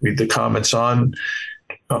them, read the comments on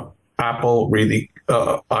Apple,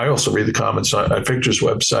 I also read the comments at Victor's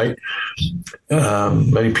website.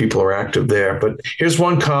 Many people are active there. But here's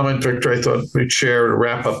one comment, Victor, I thought we'd share to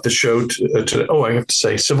wrap up the show today. I have to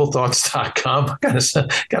say, civilthoughts.com.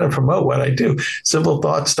 Got to promote what I do.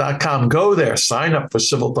 Civilthoughts.com. Go there. Sign up for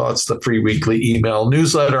Civil Thoughts, the free weekly email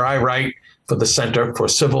newsletter I write for the Center for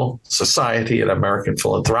Civil Society at American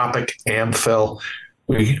Philanthropic, AmPhil.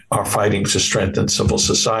 We are fighting to strengthen civil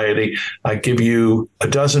society. I give you a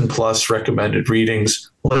dozen plus recommended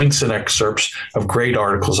readings, links and excerpts of great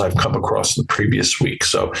articles I've come across in the previous week.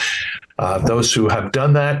 So those who have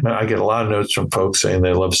done that, I get a lot of notes from folks saying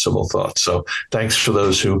they love Civil Thoughts. So thanks for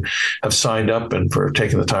those who have signed up and for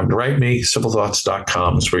taking the time to write me.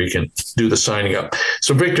 Civilthoughts.com is where you can do the signing up.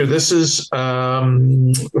 So, Victor, this is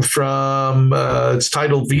from, it's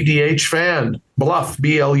titled VDH Fan. Bluff,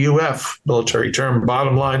 BLUF, military term,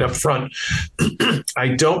 bottom line up front. I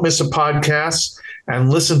don't miss a podcast and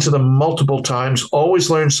listen to them multiple times, always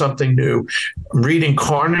learn something new. I'm reading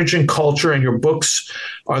Carnage and Culture, and your books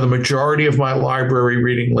are the majority of my library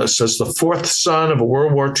reading list. As the fourth son of a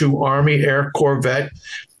World War II Army Air Corps vet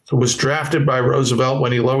who was drafted by Roosevelt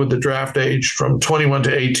when he lowered the draft age from 21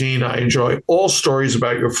 to 18, I enjoy all stories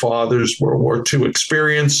about your father's World War II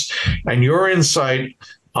experience and your insight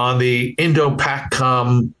on the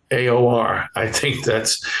Indo-PACOM AOR. I think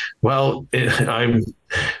that's, well, I'm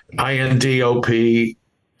INDOPACOMAOR.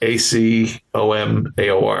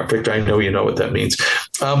 Victor, I know you know what that means.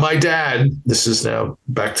 My dad, this is now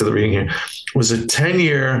back to the reading here, was a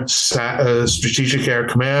 10-year Strategic Air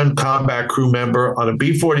Command combat crew member on a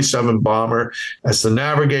B-47 bomber as the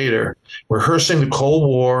navigator, rehearsing the Cold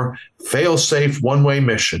War fail-safe one-way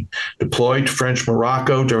mission, deployed to French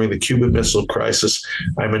Morocco during the Cuban Missile Crisis.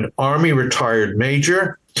 I'm an Army retired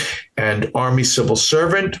major and Army civil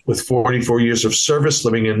servant with 44 years of service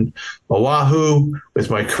living in Oahu with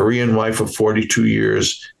my Korean wife of 42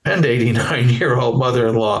 years and 89-year-old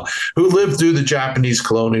mother-in-law who lived through the Japanese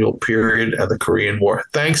colonial period and the Korean War.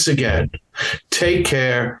 Thanks again. Take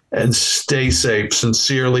care and stay safe.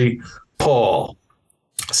 Sincerely, Paul.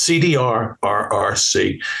 CDR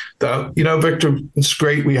RRC. Victor, it's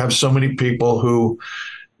great. We have so many people who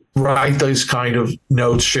write those kind of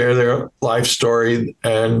notes, share their life story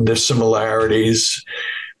and their similarities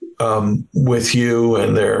with you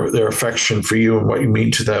and their affection for you and what you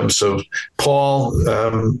mean to them. So, Paul,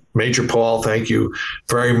 Major Paul, thank you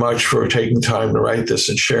very much for taking time to write this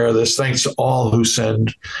and share this. Thanks to all who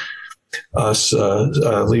send us,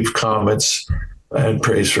 leave comments and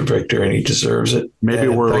praise for Victor, and he deserves it. Maybe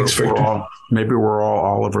we're all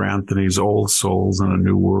Oliver Anthony's old souls in a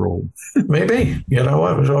new world. Maybe. You know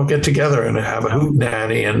what? We'll all get together and have a hoot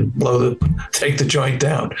nanny and take the joint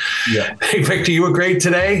down. Yeah. Hey, Victor, you were great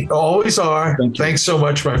today. Always are. Thanks so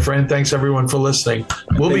much, my friend. Thanks everyone for listening.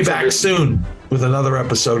 We'll be back soon with another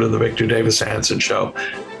episode of the Victor Davis Hanson Show.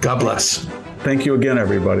 God bless. Thank you again,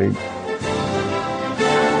 everybody.